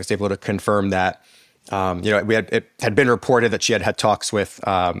like. And I was able to confirm that, it had been reported that she had talks with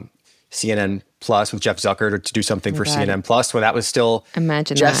CNN Plus, with Jeff Zucker, to do something for CNN Plus when that was still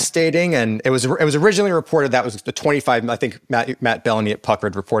gestating. And it was originally reported that was the 25, I think Matt Bellany at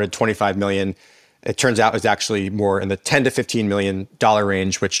Puckford reported 25 million. It turns out it was actually more in the $10 to $15 million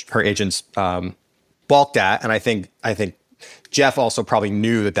range, which her agents balked at. And I think Jeff also probably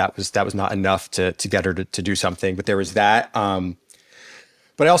knew that was not enough to get her to do something. But there was that.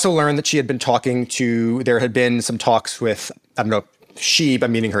 But I also learned that there had been some talks with, I don't know,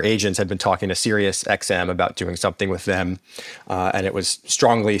 meaning her agents, had been talking to Sirius XM about doing something with them. And it was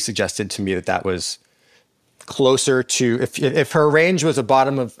strongly suggested to me that was closer to, if her range was a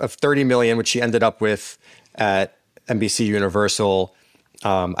bottom of 30 million, which she ended up with at NBC Universal.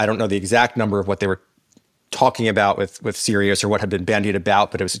 I don't know the exact number of what they were talking about with Sirius or what had been bandied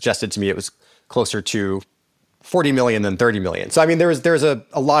about, but it was suggested to me it was closer to 40 million than 30 million. So, I mean, there's a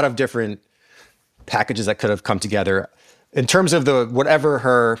lot of different packages that could have come together. In terms of whatever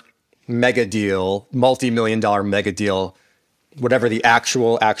her mega deal, multi-million-dollar mega deal, whatever the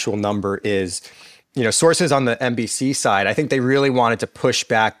actual number is, sources on the NBC side, I think they really wanted to push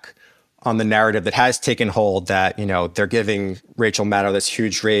back on the narrative that has taken hold that, they're giving Rachel Maddow this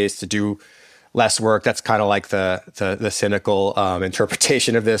huge raise to do less work. That's kind of like the cynical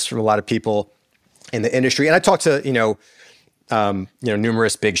interpretation of this from a lot of people in the industry. And I talked to,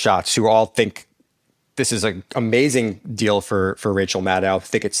 numerous big shots who all think this is an amazing deal for Rachel Maddow. I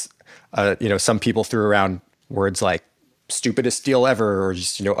think it's, some people threw around words like stupidest deal ever, or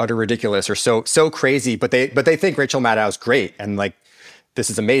just, utter ridiculous, or so crazy. But they think Rachel Maddow's great, and like this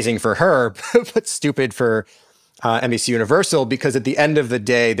is amazing for her, but stupid for NBC Universal, because at the end of the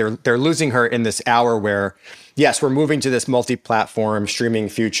day, they're losing her in this hour where, yes, we're moving to this multi-platform streaming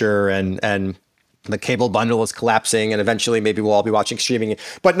future, and the cable bundle is collapsing, and eventually maybe we'll all be watching streaming.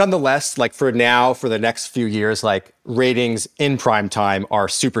 But nonetheless, like for the next few years, like ratings in prime time are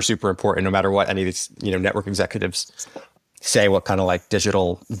super, super important, no matter what any of these, network executives say, what kind of like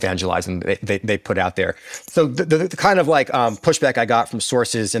digital evangelizing they put out there. So the kind of like pushback I got from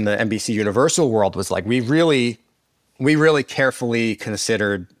sources in the NBC Universal world was like, we really carefully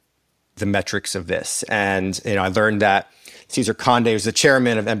considered the metrics of this. And, I learned that Cesar Conde, who's the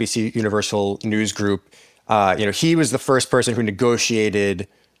chairman of NBC Universal News Group, he was the first person who negotiated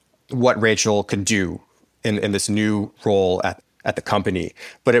what Rachel could do in this new role at the company.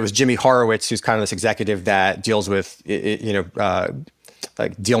 But it was Jimmy Horowitz, who's kind of this executive that deals with,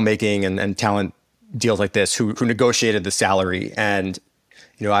 like deal making and talent deals like this, who negotiated the salary. And,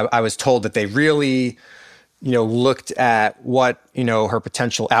 I was told that they really, looked at what, her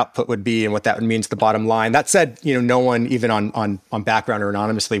potential output would be and what that would mean to the bottom line. That said, no one, even on background or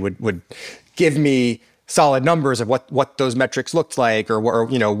anonymously, would give me solid numbers of what those metrics looked like, or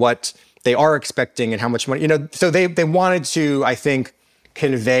what they are expecting and how much money, so they wanted to, I think,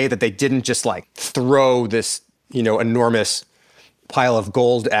 convey that they didn't just like throw this, enormous pile of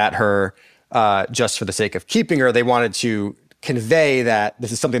gold at her just for the sake of keeping her. They wanted to convey that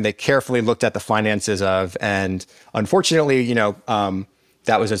this is something they carefully looked at the finances of. And unfortunately,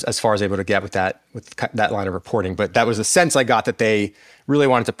 that was as far as able to get with that line of reporting. But that was the sense I got, that they really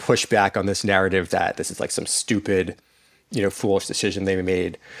wanted to push back on this narrative that this is like some stupid, foolish decision they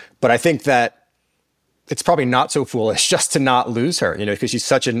made. But I think that it's probably not so foolish just to not lose her, because she's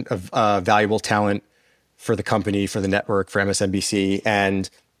such a valuable talent for the company, for the network, for MSNBC. And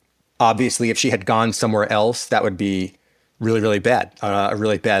obviously, if she had gone somewhere else, that would be really, really bad, a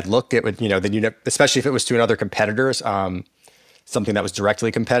really bad look. It would, then especially if it was to another competitor, something that was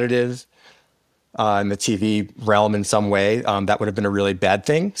directly competitive in the TV realm in some way, that would have been a really bad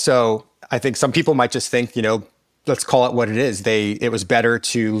thing. So I think some people might just think, let's call it what it is. It was better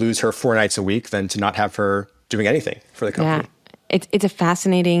to lose her 4 nights a week than to not have her doing anything for the company. Yeah, it's a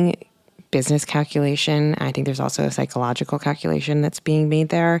fascinating business calculation. I think there's also a psychological calculation that's being made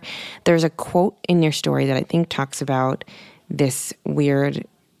there. There's a quote in your story that I think talks about this weird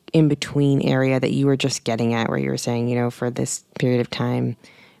in-between area that you were just getting at, where you were saying, for this period of time,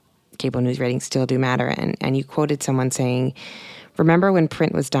 cable news ratings still do matter. And you quoted someone saying, remember when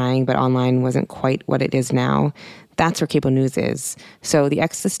print was dying, but online wasn't quite what it is now? That's where cable news is. So the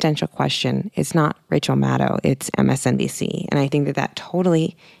existential question is not Rachel Maddow, it's MSNBC. And I think that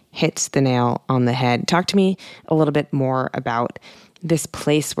totally hits the nail on the head. Talk to me a little bit more about this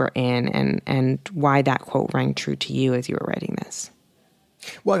place we're in and why that quote rang true to you as you were writing this.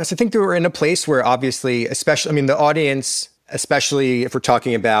 Well, I think we were in a place where obviously, especially, the audience, especially if we're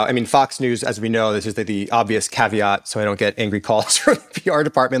talking about, Fox News, as we know, this is the obvious caveat, so I don't get angry calls from the PR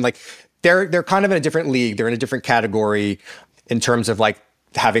department. Like, they're kind of in a different league. They're in a different category in terms of like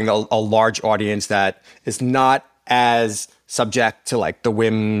having a large audience that is not as subject to like the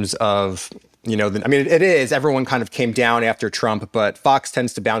whims of, it is. Everyone kind of came down after Trump, but Fox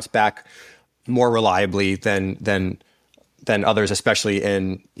tends to bounce back more reliably than others, especially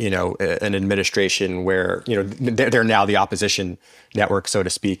in, an administration where, they're now the opposition network, so to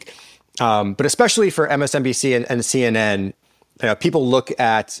speak. But especially for MSNBC and CNN, people look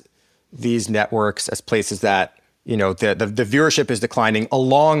at these networks as places that, the viewership is declining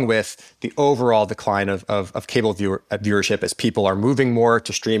along with the overall decline of cable viewership as people are moving more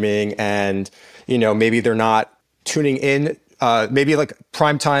to streaming and, maybe they're not tuning in. Maybe like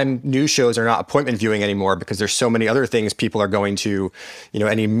primetime news shows are not appointment viewing anymore because there's so many other things people are going to,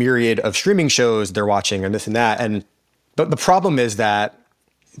 any myriad of streaming shows they're watching and this and that. But the problem is that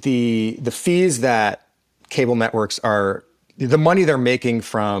the fees that cable networks are, the money they're making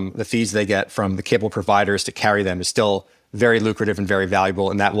from the fees they get from the cable providers to carry them is still very lucrative and very valuable.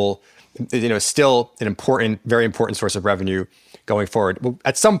 And that will, still an important, very important source of revenue going forward. Well,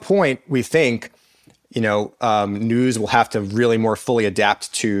 at some point, we think, news will have to really more fully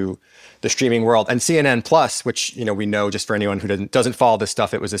adapt to the streaming world. And CNN Plus, which, we know just for anyone who doesn't follow this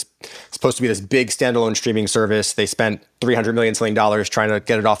stuff, it was supposed to be this big standalone streaming service. They spent $300 million trying to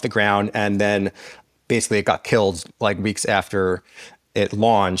get it off the ground. And then basically it got killed like weeks after it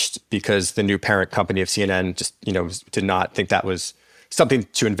launched because the new parent company of CNN just, did not think that was something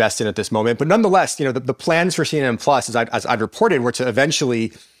to invest in at this moment. But nonetheless, the plans for CNN Plus, as I'd reported, were to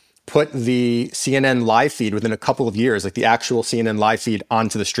eventually put the CNN live feed within a couple of years, like the actual CNN live feed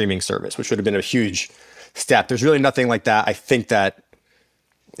onto the streaming service, which would have been a huge step. There's really nothing like that, I think, that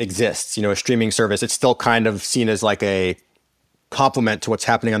exists. A streaming service, it's still kind of seen as like a complement to what's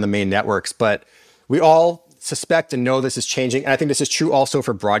happening on the main networks. But we all suspect and know this is changing. And I think this is true also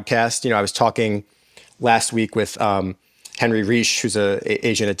for broadcast. I was talking last week with Henry Reisch, who's an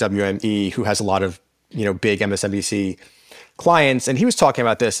agent at WME, who has a lot of, big MSNBC clients. And he was talking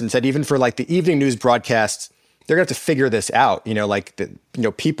about this and said, even for like the evening news broadcasts, they're going to have to figure this out.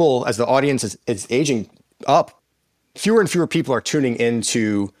 People, as the audience is aging up, fewer and fewer people are tuning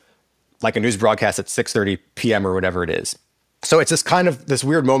into like a news broadcast at 6:30 p.m. or whatever it is. So it's this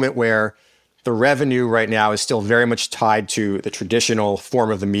weird moment where the revenue right now is still very much tied to the traditional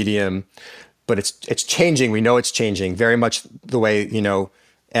form of the medium, but it's changing. We know it's changing very much the way,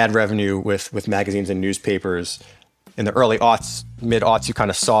 ad revenue with magazines and newspapers. In the early aughts, mid aughts, you kind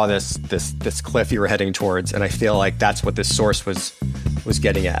of saw this cliff you were heading towards, and I feel like that's what this source was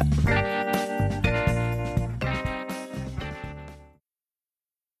getting at.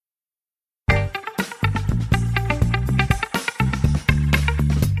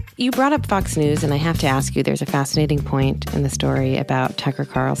 You brought up Fox News, and I have to ask you, there's a fascinating point in the story about Tucker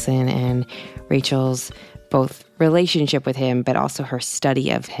Carlson and Rachel's both relationship with him, but also her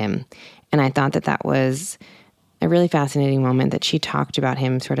study of him. And I thought that was a really fascinating moment that she talked about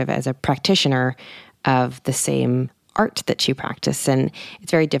him sort of as a practitioner of the same art that she practiced. And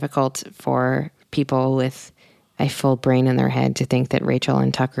it's very difficult for people with a full brain in their head to think that Rachel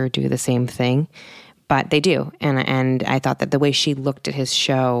and Tucker do the same thing. But they do. And I thought that the way she looked at his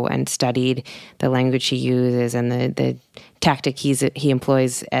show and studied the language he uses and the tactic he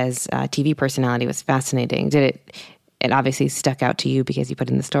employs as a TV personality was fascinating. It obviously stuck out to you because you put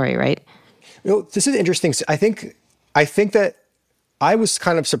in the story, right? This is interesting. I think that I was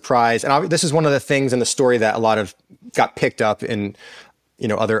kind of surprised, and this is one of the things in the story that a lot of got picked up in,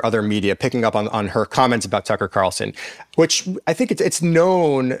 other media, picking up on her comments about Tucker Carlson, which I think it's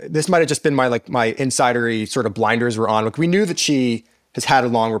known. This might have just been my insidery sort of blinders were on. We knew that she has had a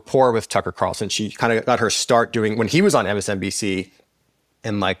long rapport with Tucker Carlson. She kind of got her start when he was on MSNBC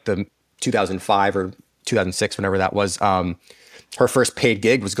in like the 2005 or 2006, whenever that was. Her first paid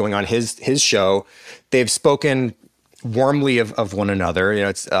gig was going on his show. They've spoken warmly of one another.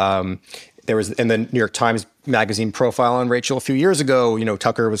 There was in the New York Times Magazine profile on Rachel a few years ago.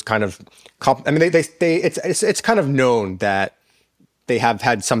 Tucker was kind of, it's kind of known that they have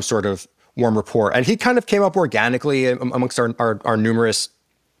had some sort of warm rapport, and he kind of came up organically amongst our numerous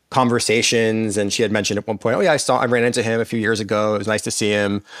conversations. And she had mentioned at one point, "Oh yeah, I ran into him a few years ago. It was nice to see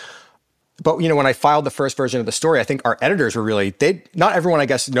him." But when I filed the first version of the story, I think our editors were not everyone, I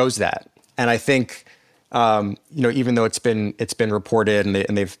guess, knows that, and I think. Even though it's been reported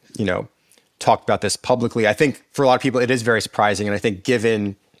and they've talked about this publicly, I think for a lot of people it is very surprising. And I think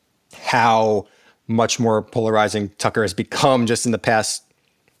given how much more polarizing Tucker has become just in the past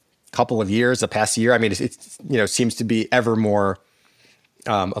couple of years, the past year, I mean, it seems to be ever more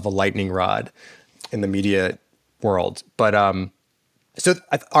of a lightning rod in the media world. But so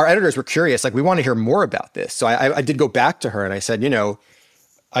our editors were curious, we want to hear more about this. So I did go back to her and I said,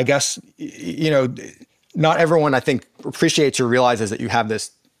 I guess, not everyone, I think, appreciates or realizes that you have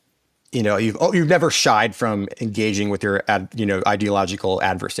this, you've never shied from engaging with your, ideological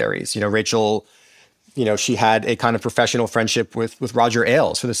adversaries. Rachel, she had a kind of professional friendship with Roger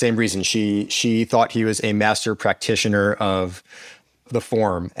Ailes for the same reason. She thought he was a master practitioner of the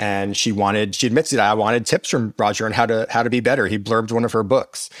form, and she admits that I wanted tips from Roger on how to be better. He blurbed one of her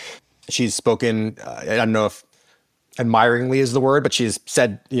books. She's spoken, I don't know if admiringly is the word, but she's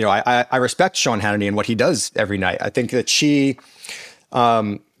said, I respect Sean Hannity and what he does every night. I think that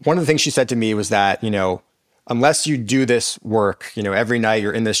one of the things she said to me was that, unless you do this work, every night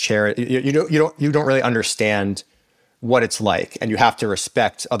you're in this chair, you don't really understand what it's like, and you have to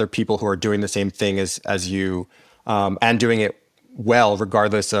respect other people who are doing the same thing as you, and doing it well,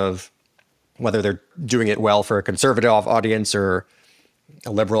 regardless of whether they're doing it well for a conservative audience or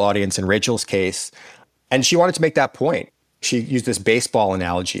a liberal audience in Rachel's case. And she wanted to make that point. She used this baseball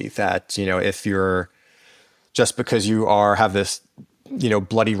analogy that, if you're just because you have this,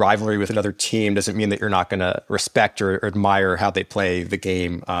 bloody rivalry with another team doesn't mean that you're not going to respect or admire how they play the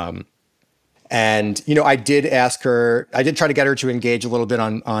game. And I did try to get her to engage a little bit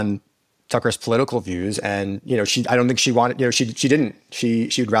on Tucker's political views. And, I don't think she wanted, she didn't.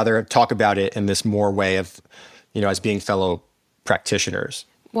 She would rather talk about it in this more way of, as being fellow practitioners.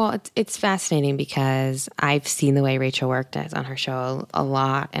 Well, it's fascinating because I've seen the way Rachel worked on her show a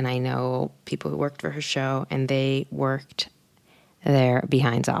lot, and I know people who worked for her show, and they worked their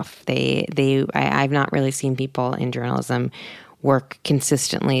behinds off. I've not really seen people in journalism work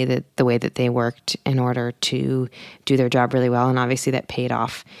consistently the way that they worked in order to do their job really well, and obviously that paid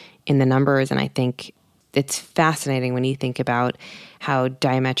off in the numbers. And I think it's fascinating when you think about how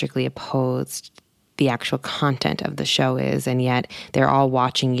diametrically opposed the actual content of the show is, and yet they're all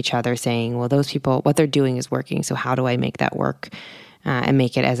watching each other saying, well, those people, what they're doing is working, so how do I make that work and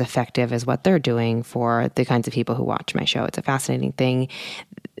make it as effective as what they're doing for the kinds of people who watch my show? It's a fascinating thing.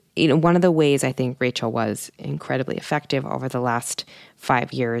 One of the ways I think Rachel was incredibly effective over the last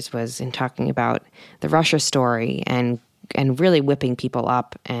 5 years was in talking about the Russia story and really whipping people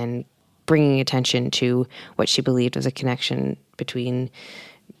up and bringing attention to what she believed was a connection between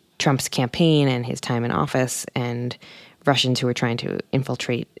Trump's campaign and his time in office and Russians who were trying to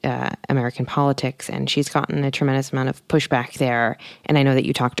infiltrate American politics. And she's gotten a tremendous amount of pushback there. And I know that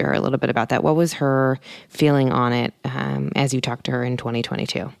you talked to her a little bit about that. What was her feeling on it as you talked to her in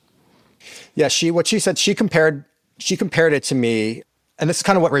 2022? Yeah, what she said, she compared it to me. And this is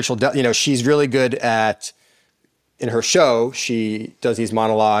kind of what Rachel does. She's really good at, in her show, she does these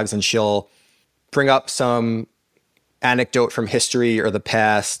monologues and she'll bring up some anecdote from history or the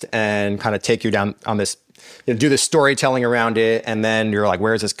past and kind of take you down on this, do the storytelling around it. And then you're like,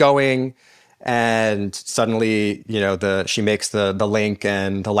 where is this going? And suddenly, she makes the link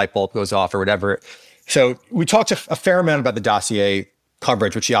and the light bulb goes off or whatever. So we talked a fair amount about the dossier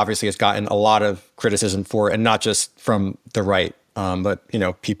coverage, which she obviously has gotten a lot of criticism for, and not just from the right, but,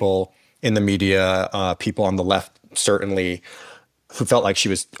 people in the media, people on the left, certainly, who felt like she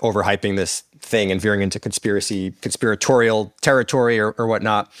was overhyping this thing and veering into conspiratorial territory or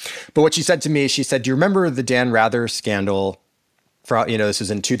whatnot. But what she said to me, she said, do you remember the Dan Rather scandal? This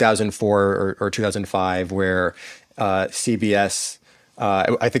was in 2004 or 2005, where CBS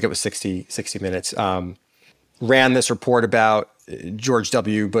I think it was 60 Minutes, ran this report about George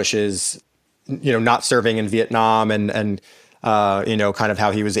W. Bush's, not serving in Vietnam and kind of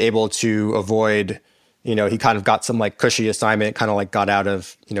how he was able to avoid, he kind of got some like cushy assignment, kind of like got out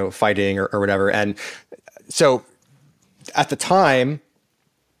of, fighting or whatever. And so at the time,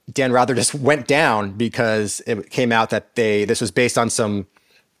 Dan Rather just went down because it came out that this was based on some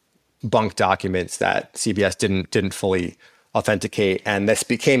bunk documents that CBS didn't fully authenticate, and this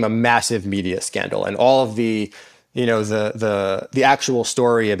became a massive media scandal. And all of the the actual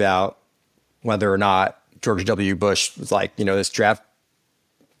story about whether or not George W. Bush was like this draft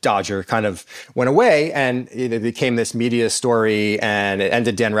dodger kind of went away, and it became this media story, and it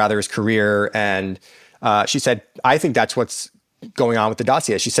ended Dan Rather's career. And she said, I think that's what's going on with the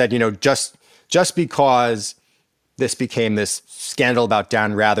dossier. She said, just because this became this scandal about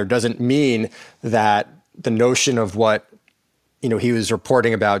Dan Rather doesn't mean that the notion of what he was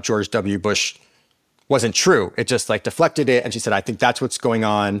reporting about George W. Bush wasn't true. It just like deflected it. And she said, I think that's what's going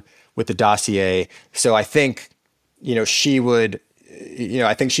on with the dossier. So I think, she would,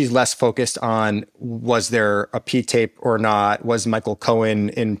 I think she's less focused on, was there a P tape or not? Was Michael Cohen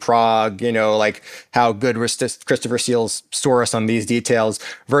in Prague? Like how good was Christopher Steele's source on these details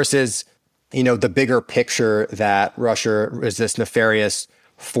versus, the bigger picture that Russia is this nefarious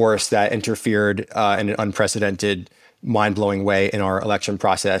force that interfered in an unprecedented, mind-blowing way in our election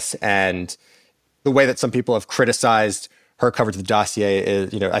process. And the way that some people have criticized her coverage of the dossier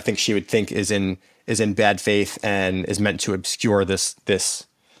is, I think she would think is in bad faith and is meant to obscure this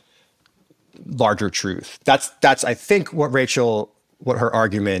larger truth. That's I think what her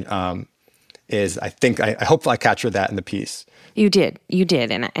argument is. I hope I captured that in the piece. You did,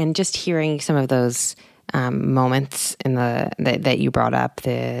 and just hearing some of those moments in that you brought up,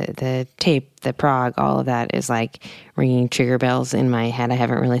 the tape, the Prague, all of that is like ringing trigger bells in my head. I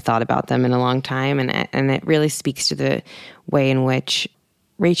haven't really thought about them in a long time, and it really speaks to the way in which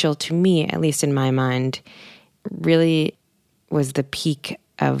Rachel, to me, at least in my mind, really was the peak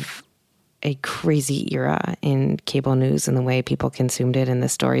of a crazy era in cable news and the way people consumed it and the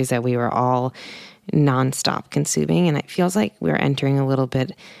stories that we were all nonstop consuming. And it feels like we're entering a little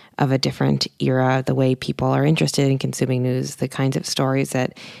bit of a different era, the way people are interested in consuming news, the kinds of stories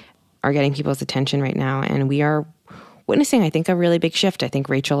that are getting people's attention right now. And we are witnessing, I think, a really big shift. I think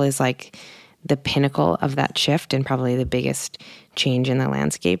Rachel is like the pinnacle of that shift and probably the biggest change in the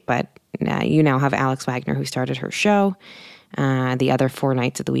landscape. But you now have Alex Wagner, who started her show the other 4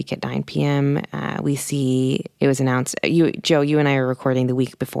 nights of the week at 9 p.m. We see it was announced. Joe, you and I are recording the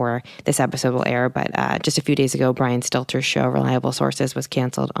week before this episode will air, but just a few days ago, Brian Stelter's show, Reliable Sources, was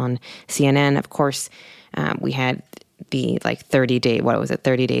canceled on CNN. Of course, we had the 30 days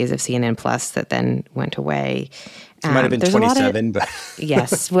of CNN Plus that then went away. It might have been 27, but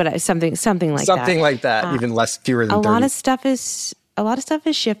yes, something like that. Something like that, even fewer than 30. A lot of stuff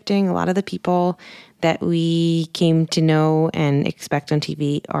is shifting. A lot of the people that we came to know and expect on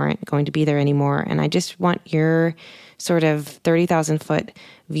TV aren't going to be there anymore. And I just want your sort of 30,000-foot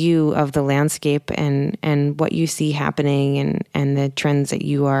view of the landscape and what you see happening and the trends that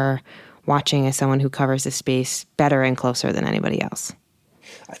you are watching as someone who covers the space better and closer than anybody else.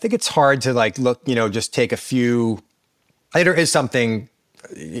 I think it's hard to look, just take a few. There is something,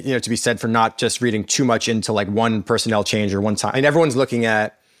 to be said for not just reading too much into one personnel change or one time. And everyone's looking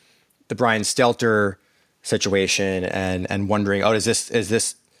at the Brian Stelter situation and wondering, does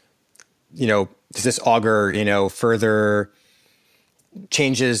this augur, further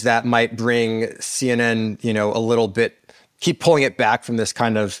changes that might bring CNN, a little bit, keep pulling it back from this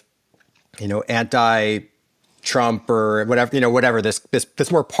kind of, anti-Trump or whatever,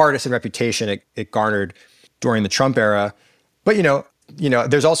 this more partisan reputation it garnered during the Trump era. But,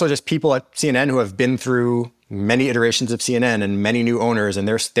 there's also just people at CNN who have been through many iterations of CNN and many new owners, and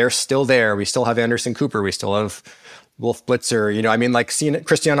they're still there. We still have Anderson Cooper. We still have Wolf Blitzer. CNN,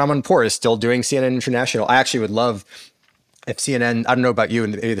 Christiane Amanpour is still doing CNN International. I actually would love if CNN, I don't know about you,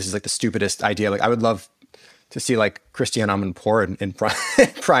 and maybe this is the stupidest idea. I would love to see Christiane Amanpour in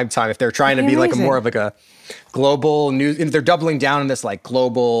prime time if they're trying to be more of a global news. They're doubling down on this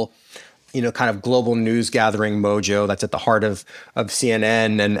global, kind of global news gathering mojo that's at the heart of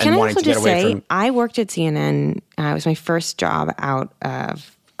CNN and wanting to get away from. I worked at CNN. It was my first job out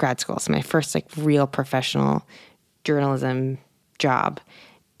of grad school. So my first real professional journalism job.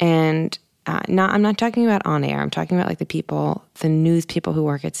 And I'm not talking about on air. I'm talking about the news people who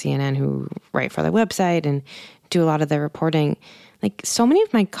work at CNN who write for the website and do a lot of the reporting. So many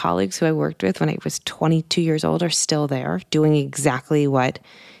of my colleagues who I worked with when I was 22 years old are still there doing exactly what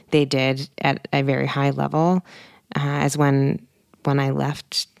they did at a very high level as when when I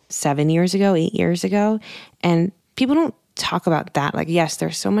left 8 years ago. And people don't talk about that. Like, yes,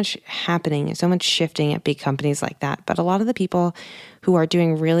 there's so much happening and so much shifting at big companies like that. But a lot of the people who are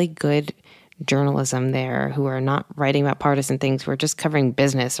doing really good journalism there, who are not writing about partisan things, who are just covering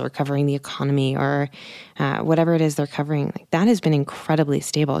business or covering the economy or whatever it is they're covering, like, that has been incredibly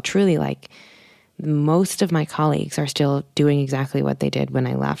stable. Truly, like, most of my colleagues are still doing exactly what they did when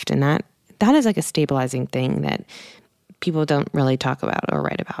I left. And that is like a stabilizing thing that people don't really talk about or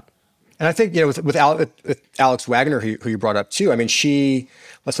write about. And I think, with Alex Wagner, who you brought up too, I mean,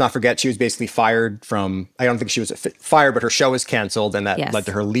 let's not forget, she was basically fired from, I don't think she was fired, but her show was canceled, and that led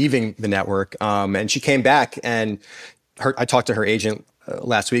to her leaving the network. And she came back, and I talked to her agent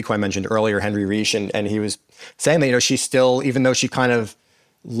last week, who I mentioned earlier, Henry Reich, and he was saying that, she's still, even though she kind of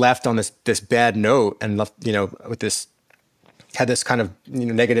left on this bad note and left, had this kind of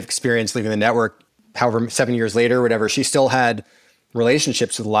negative experience leaving the network, however, 7 years later or whatever, she still had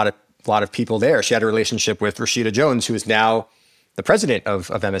relationships with a lot of people there. She had a relationship with Rashida Jones, who is now the president of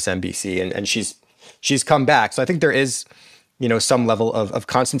MSNBC, and she's come back. So I think there is, some level of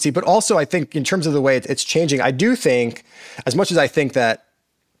constancy, but also I think in terms of the way it's changing, I do think, as much as I think that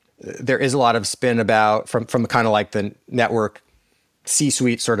there is a lot of spin about from kind of like the network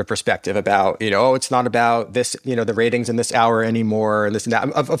C-suite sort of perspective about, it's not about this, the ratings in this hour anymore and this and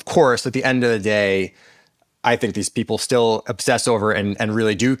that. Of course, at the end of the day, I think these people still obsess over and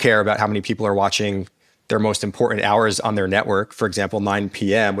really do care about how many people are watching their most important hours on their network. For example, 9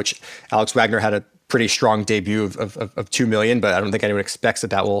 p.m., which Alex Wagner had a pretty strong debut of 2 million, but I don't think anyone expects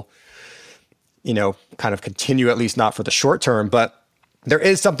that will, kind of continue, at least not for the short term. But there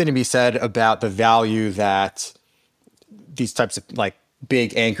is something to be said about the value that these types of like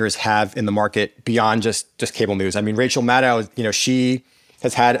big anchors have in the market beyond just cable news. I mean, Rachel Maddow, she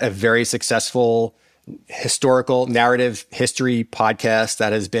has had a very successful historical narrative history podcast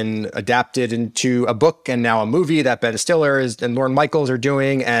that has been adapted into a book and now a movie that Ben Stiller and Lorne Michaels are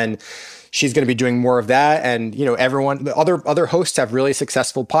doing. And she's going to be doing more of that. And, everyone, the other hosts have really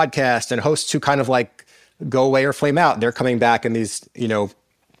successful podcasts, and hosts who kind of like go away or flame out. They're coming back in these,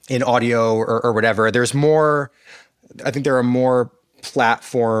 in audio or whatever. I think there are more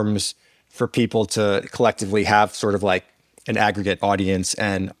platforms for people to collectively have sort of like an aggregate audience,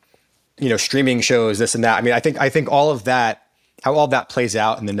 and streaming shows, this and that. I mean, I think all of that, how all that plays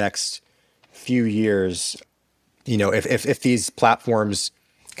out in the next few years, if these platforms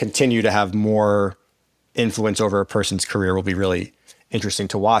continue to have more influence over a person's career, will be really interesting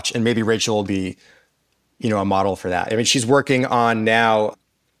to watch. And maybe Rachel will be, a model for that. I mean, she's working on now,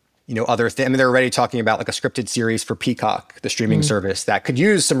 other things. I mean, they're already talking about like a scripted series for Peacock, the streaming service, that could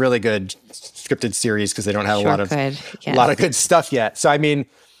use some really good scripted series because they don't have a lot of good stuff yet. So, I mean,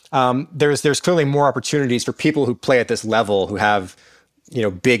 there's clearly more opportunities for people who play at this level, who have,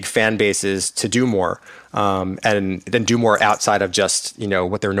 big fan bases, to do more, and then do more outside of just,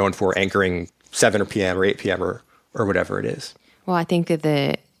 what they're known for, anchoring 7 p.m. or 8 p.m. or whatever it is. Well, I think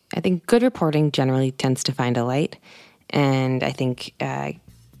that good reporting generally tends to find a light, and I think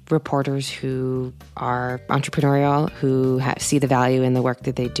reporters who are entrepreneurial, who see the value in the work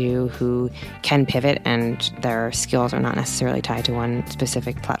that they do, who can pivot, and their skills are not necessarily tied to one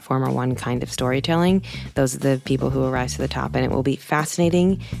specific platform or one kind of storytelling. Those are the people who will rise to the top, and it will be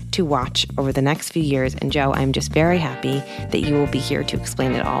fascinating to watch over the next few years. And Joe, I'm just very happy that you will be here to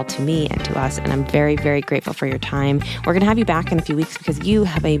explain it all to me and to us, and I'm very, very grateful for your time. We're going to have you back in a few weeks because you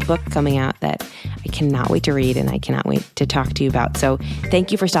have a book coming out that I cannot wait to read, and I cannot wait to talk to you about. So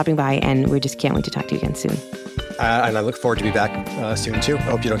thank you for stopping by, and we just can't wait to talk to you again soon. And I look forward to be back soon too. I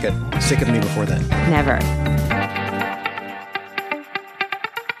hope you don't get sick of me before then. Never.